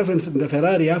see myself in the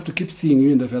Ferrari, I have to keep seeing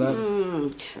you in the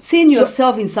Ferrari. Seeing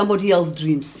yourself in somebody else's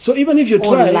dreams. So even if you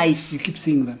Or try, life. you keep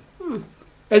seeing them.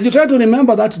 As you try to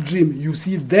remember that dream, you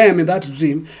see them in that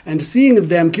dream, and seeing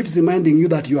them keeps reminding you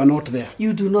that you are not there.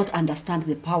 You do not understand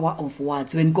the power of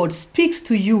words. When God speaks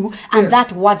to you, and Yes.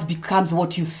 that words becomes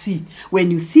what you see.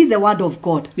 When you see the word of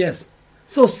God, Yes.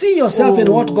 So see yourself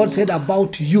in what Oh. God said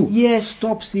about you. Yes.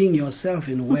 Stop seeing yourself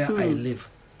in where I live,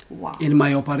 wow. in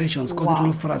my operations, because Wow. it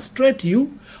will frustrate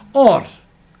you, or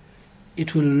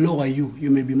it will lower you.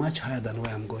 You may be much higher than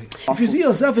where I'm going. If you see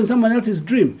yourself in someone else's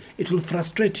dream, it will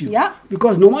frustrate you. Yeah.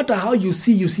 Because no matter how you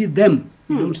see them.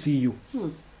 You don't see you.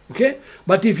 Okay?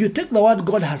 But if you take the word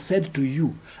God has said to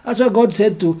you, that's why God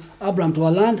said to Abraham, to a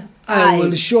land, I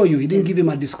will show you. He didn't give him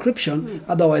a description.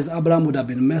 Otherwise, Abraham would have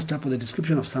been messed up with a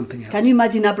description of something else. Can you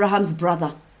imagine Abraham's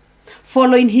brother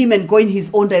following him and going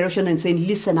his own direction and saying,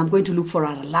 listen, I'm going to look for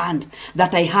a land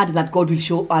that I heard that God will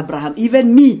show Abraham,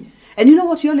 even me. And you know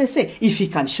what we always say? If he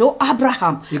can show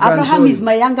Abraham, He can Abraham show is you.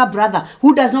 my younger brother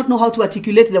who does not know how to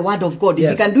articulate the word of God. If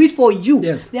Yes. he can do it for you,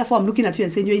 Yes. therefore I'm looking at you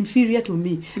and saying, you're inferior to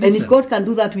me. And Listen. if God can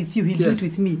do that with you, he'll Yes. do it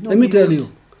with me. No, Let me he tell won't. you,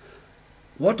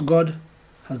 what God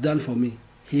has done for me,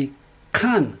 He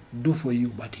can do for you,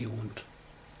 but He won't.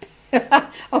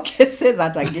 Okay, say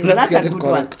that again. Let's That's get a it good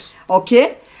correct. one.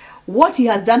 Okay? What he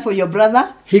has done for your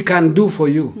brother, He can do for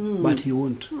you, but He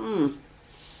won't. Because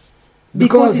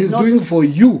Because he's He's not- doing for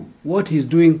you what He's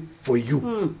doing for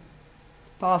you.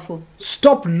 Powerful.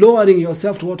 Stop lowering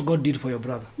yourself to what God did for your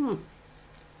brother.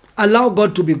 Allow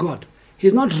God to be God.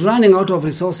 He's not running out of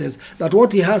resources, that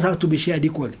what he has to be shared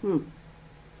equally.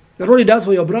 That what he does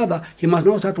for your brother, he must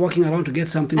now start working around to get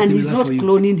something And similar he's for not you.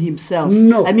 cloning himself.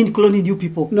 No. I mean cloning you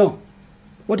people. No.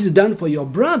 What is done for your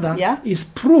brother is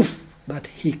proof that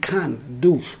he can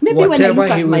do Maybe whatever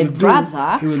when I look he at will my do.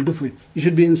 brother, He will do for you. You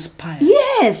should be inspired.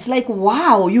 Yes, like,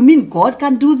 wow, you mean God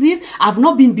can do this? I've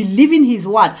not been believing his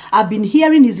word. I've been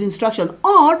hearing his instruction,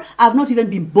 or I've not even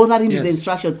been bothering with the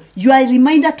instruction. You are a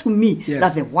reminder to me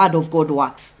that the word of God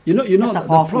works. You know, the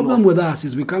problem with us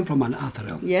is we come from an earth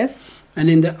realm. Yes. And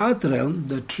in the earth realm,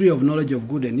 the tree of knowledge of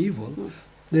good and evil,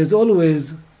 there's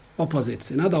always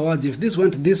opposites. In other words, if this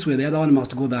went this way, the other one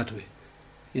must go that way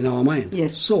in our mind.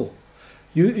 Yes. So,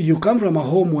 you come from a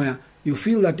home where you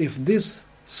feel that if this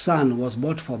son was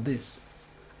bought for this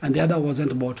and the other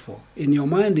wasn't bought for, in your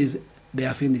mind is they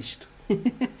are finished.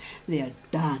 They are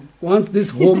done. Once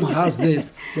this home has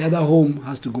this, the other home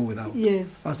has to go without.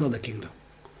 Yes. That's not the kingdom.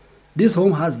 This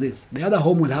home has this. The other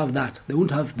home will have that. They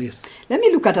won't have this. Let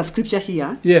me look at a scripture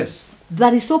here. Yes.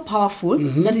 That is so powerful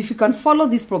that if you can follow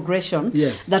this progression,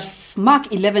 that Mark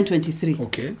 11:23.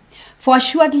 Okay. For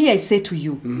assuredly I say to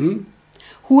you,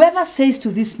 whoever says to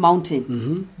this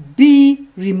mountain, be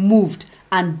removed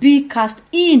and be cast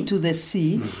into the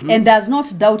sea, and does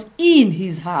not doubt in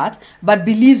his heart, but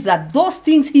believes that those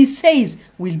things he says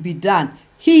will be done,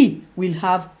 he will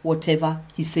have whatever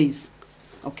he says.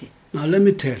 Okay. Now let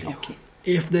me tell you,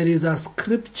 if there is a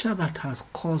scripture that has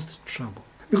caused trouble,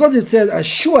 because it says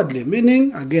assuredly,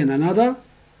 meaning, again, another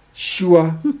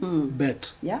sure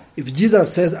bet. Yeah. If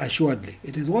Jesus says assuredly,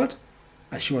 it is what?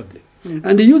 Assuredly.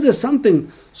 And he uses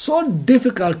something so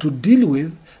difficult to deal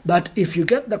with that if you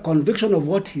get the conviction of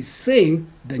what he's saying,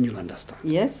 then you'll understand.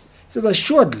 Yes. He says,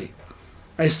 assuredly,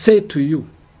 I say to you.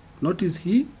 Notice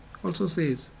he also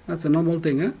says. That's a normal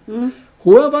thing, eh?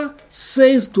 Whoever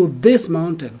says to this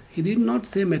mountain, he did not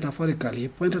say metaphorically, he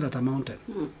pointed at a mountain.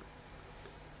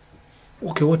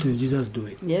 Okay, what is Jesus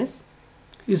doing? Yes.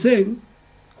 He's saying,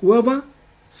 whoever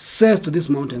says to this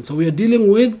mountain. So we are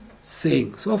dealing with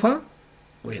saying. So far,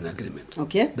 we're in agreement.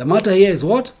 Okay. The matter here is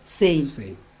what? Saying.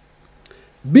 Saying.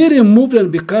 Be removed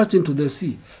and be cast into the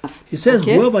sea. He says,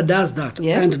 whoever does that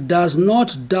and does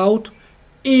not doubt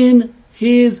in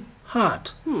his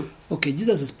heart. Okay,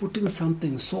 Jesus is putting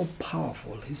something so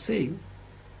powerful. He's saying,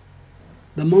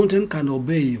 the mountain can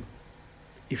obey you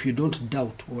if you don't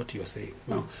doubt what you're saying.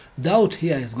 Now, doubt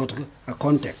here has got a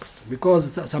context,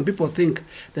 because some people think,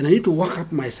 then I need to work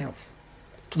up myself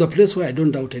to the place where I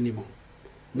don't doubt anymore.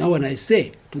 Now when I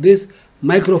say to this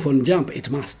microphone jump, it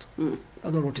must.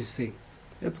 That's not what he's saying.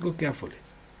 Let's go carefully.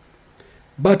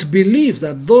 But believes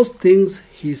that those things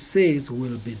he says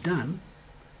will be done,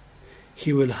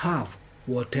 he will have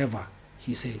whatever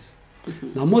he says.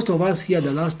 Now most of us hear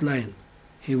the last line,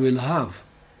 he will have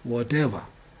whatever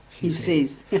he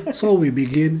says. So we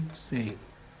begin saying.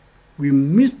 We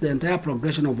miss the entire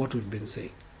progression of what we've been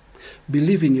saying.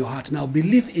 Believe in your heart. Now,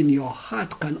 belief in your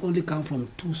heart can only come from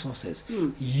two sources.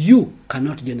 You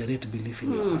cannot generate belief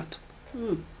in your heart.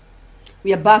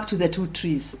 We are back to the two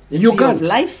trees. The You tree can't. of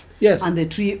life Yes. and the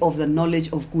tree of the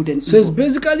knowledge of good and So evil. it's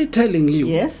basically telling you,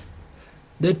 Yes.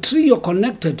 the tree you're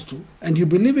connected to and you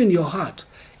believe in your heart,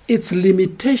 its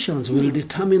limitations will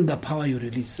determine the power you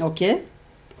release. Okay.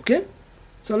 Okay?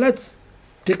 So let's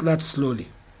take that slowly.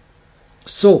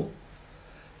 So,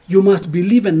 you must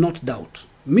believe and not doubt,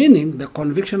 meaning the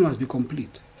conviction must be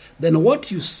complete. Then what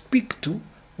you speak to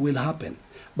will happen.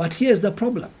 But here's the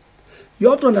problem. You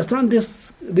have to understand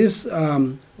this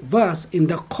verse in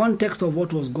the context of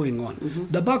what was going on.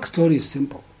 The backstory is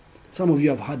simple. Some of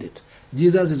you have heard it.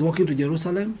 Jesus is walking to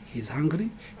Jerusalem. He's hungry.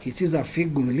 He sees a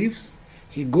fig with leaves.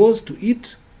 He goes to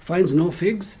eat, finds no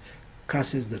figs,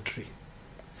 curses the tree.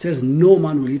 Says, no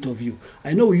man will eat of you.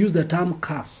 I know we use the term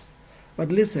curse, but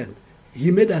listen,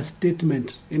 he made a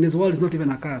statement. In his world, it's not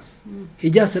even a curse. He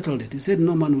just settled it. He said,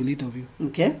 no man will eat of you.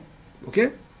 Okay.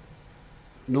 Okay?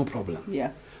 No problem.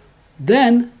 Yeah.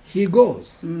 Then he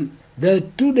goes. The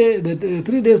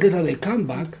 3 days later, they come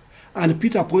back, and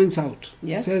Peter points out,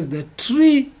 says, the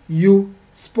tree you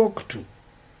spoke to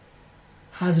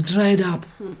has dried up.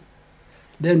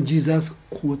 Then Jesus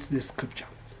quotes this scripture.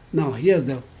 Now, here's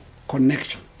the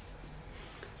connection.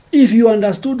 If you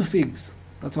understood figs,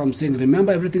 that's what I'm saying.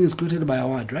 Remember, everything is created by a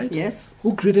word, right? Yes.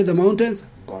 Who created the mountains?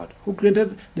 God. Who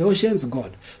created the oceans?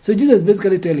 God. So Jesus is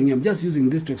basically telling you, I'm just using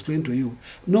this to explain to you,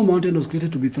 no mountain was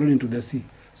created to be thrown into the sea.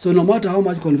 So no matter how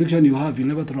much conviction you have, you'll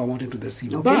never throw a mountain into the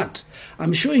sea. Okay. But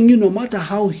I'm showing you, no matter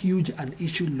how huge an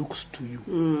issue looks to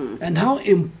you and how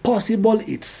impossible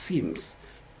it seems,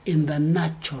 in the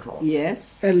natural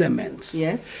Yes. elements.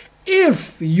 Yes.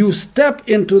 If you step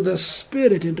into the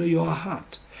spirit, into your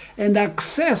heart, and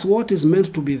access what is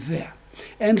meant to be there,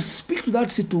 and speak to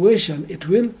that situation, it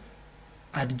will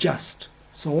adjust.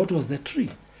 So what was the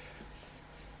tree?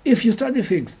 If you study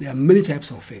figs, there are many types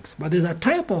of figs, but there's a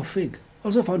type of fig,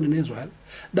 also found in Israel,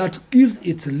 that gives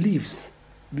its leaves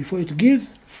before it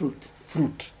gives fruit.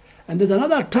 And there's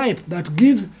another type that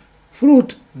gives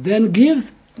fruit, then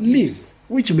gives leaves,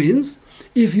 which means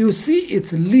if you see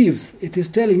its leaves, it is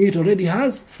telling you it already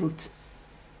has Fruit.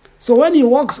 So when he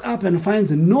walks up and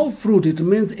finds no fruit, it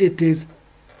means it is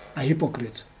a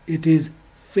hypocrite. It is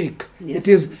fake. Yes. It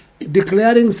is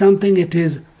declaring something it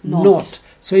is not.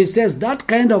 So he says that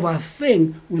kind of a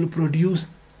thing will produce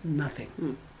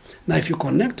nothing. Now, if you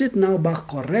connect it now back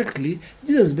correctly,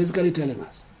 Jesus is basically telling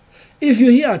us, if you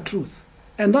hear a truth,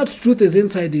 and that truth is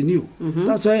inside in you,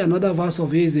 that's why another verse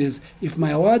of his is, if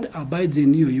my word abides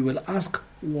in you, you will ask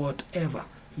whatever.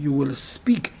 You will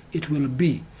speak, it will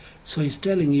be. So he's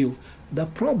telling you, the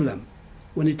problem,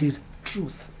 when it is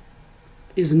truth,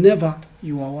 is never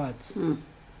your words.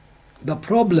 The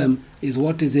problem is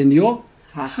what is in your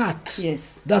heart.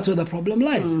 Yes. That's where the problem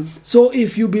lies. So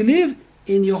if you believe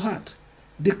in your heart,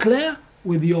 declare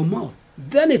with your mouth,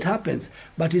 then it happens.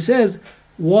 But he says,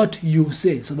 what you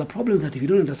say. So the problem is that if you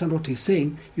don't understand what he's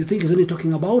saying, you think he's only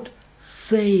talking about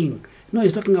saying. No,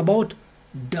 he's talking about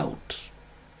doubt.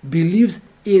 Believes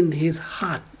in his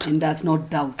heart. And does not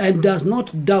doubt. And does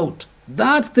not doubt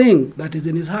that thing that is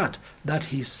in his heart, that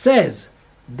he says,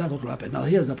 that's what will happen. Now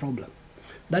here's the problem.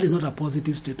 That is not a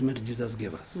positive statement Jesus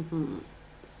gave us.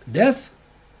 Death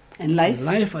and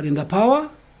life are in the power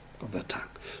of the tongue.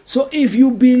 So if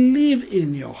you believe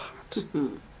in your heart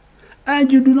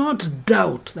and you do not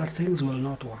doubt that things will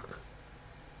not work,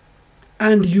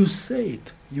 and you say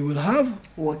it, you will have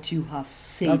what you have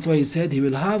said. That's why he said he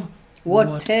will have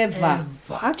whatever.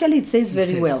 Actually, it says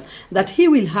very well that he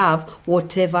will have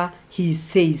whatever he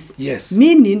says. Yes.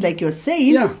 Meaning, like you're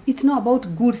saying, Yeah. it's not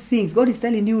about good things. God is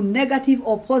telling you negative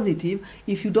or positive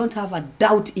if you don't have a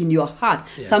doubt in your heart.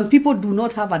 Yes. Some people do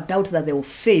not have a doubt that they will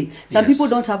fail. Some Yes. people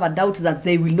don't have a doubt that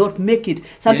they will not make it.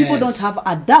 Some people Yes. don't have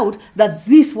a doubt that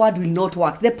this word will not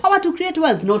work. The power to create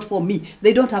wealth, not for me.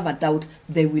 They don't have a doubt.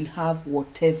 They will have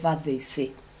whatever they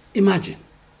say. Imagine.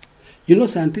 You know,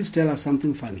 scientists tell us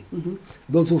something funny.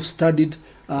 Those who've studied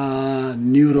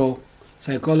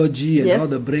neuropsychology and Yes. how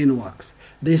the brain works,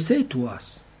 they say to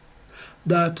us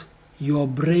that your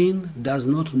brain does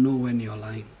not know when you're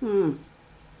lying.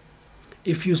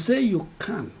 If you say you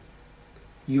can,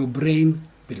 your brain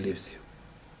believes you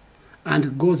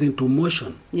and goes into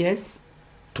motion Yes.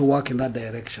 to work in that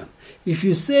direction. If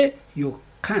you say you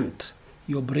can't,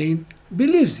 your brain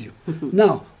believes you.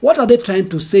 Now, what are they trying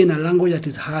to say in a language that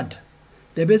is hard?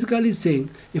 They're basically saying,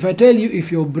 if I tell you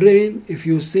if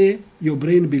you say your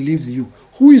brain believes you,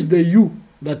 who is the you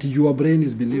that your brain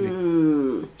is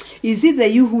believing? Is it the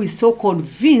you who is so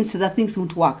convinced that things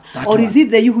won't work? That Or one. is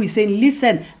it the you who is saying,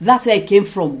 listen, that's where I came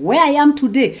from, where I am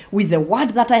today, with the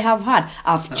word that I have heard.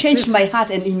 I've That's changed it. my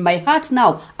heart, and in my heart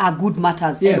now are good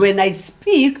matters. Yes. And when I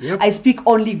speak, Yep. I speak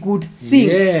only good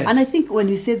things. Yes. And I think when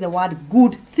we say the word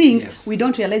good things, Yes. we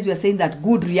don't realize we are saying that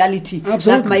good reality.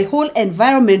 Absolutely. That my whole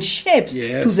environment shapes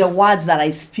Yes. to the words that I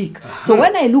speak. So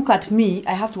when I look at me,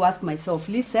 I have to ask myself,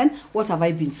 listen, what have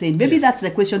I been saying? Maybe Yes. that's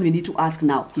the question we need to ask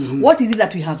now. What is it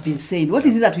that we have been saying? What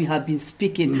is it that we have been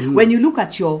speaking? When you look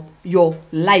at your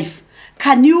life,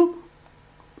 can you,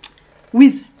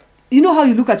 you know how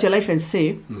you look at your life and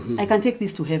say, I can take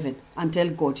this to heaven and tell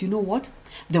God, you know what?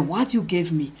 The word you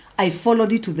gave me, I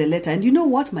followed it to the letter. And you know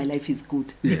what? My life is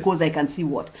good Yes. because I can see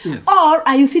what. Yes. Or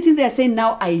are you sitting there saying,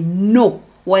 now I know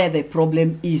where the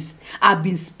problem is. I've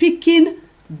been speaking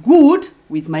good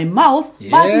with my mouth,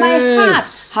 but my heart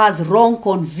Yes. has wrong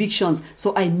convictions.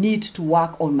 So I need to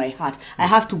work on my heart. I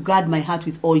have to guard my heart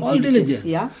with all diligence.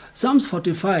 Yeah? Psalms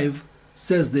 45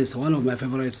 says this, one of my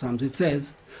favorite Psalms. It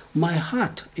says, my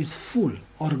heart is full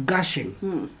or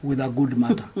gushing with a good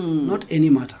matter, not any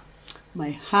matter.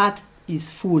 My heart is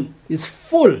full. Is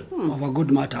full of a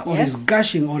good matter, or Yes. is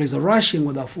gushing, or is rushing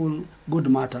with a full good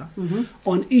matter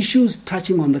on issues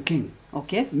touching on the king.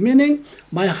 Okay? Meaning,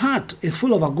 my heart is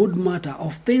full of a good matter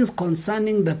of things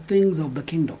concerning the things of the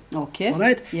kingdom. Okay. All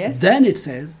right? Yes. Then it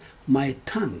says, my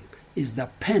tongue is the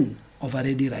pen of a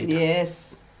ready writer.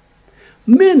 Yes.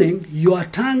 Meaning, your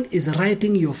tongue is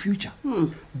writing your future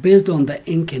based on the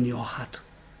ink in your heart.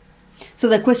 So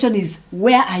the question is,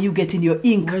 where are you getting your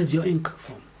ink? Where is your ink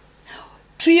from?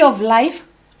 Tree of life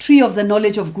tree of the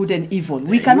knowledge of good and evil.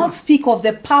 We cannot speak of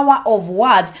the power of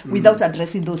words without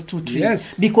addressing those two trees.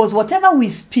 Yes. Because whatever we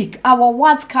speak, our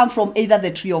words come from either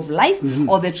the tree of life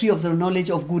or the tree of the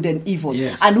knowledge of good and evil.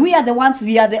 Yes. And we are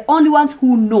the only ones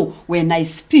who know when I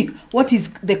speak what is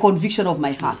the conviction of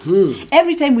my heart.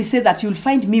 Every time we say that, you'll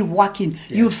find me working,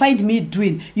 you'll find me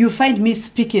doing, you'll find me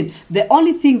speaking. The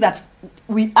only thing that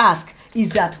we ask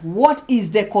is that, what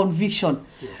is the conviction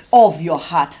of your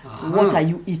heart? What are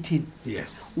you eating?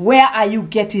 Yes. Where are you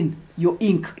getting your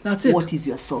ink? That's it. What is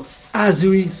your source? As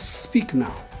we speak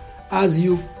now, as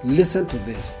you listen to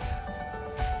this,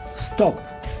 stop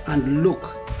and look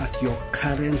at your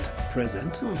current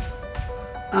present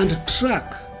and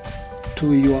track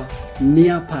to your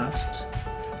near past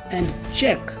and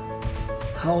check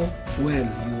how well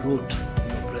you wrote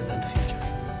your present future.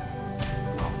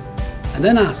 And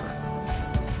then ask,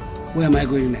 where am I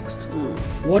going next?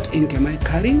 What ink am I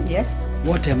carrying? Yes.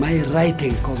 What am I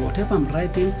writing? Because whatever I'm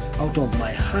writing out of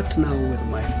my heart now with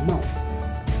my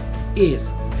mouth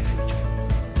is my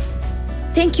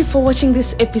future. Thank you for watching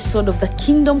this episode of the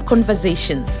Kingdom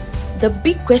Conversations. The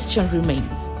big question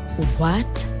remains,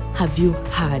 what have you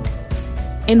heard?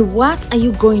 And what are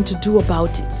you going to do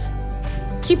about it?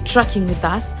 Keep tracking with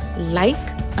us, like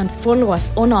and follow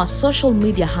us on our social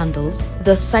media handles,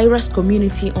 the Cyrus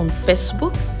Community on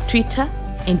Facebook, Twitter,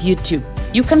 and YouTube.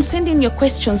 You can send in your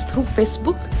questions through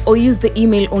Facebook or use the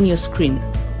email on your screen.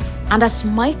 And as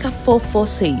Micah 4:4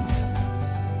 says,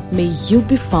 may you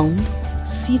be found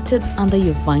seated under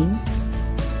your vine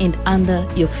and under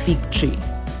your fig tree.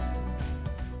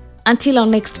 Until our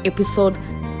next episode,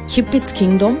 keep it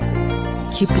kingdom,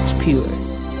 keep it pure.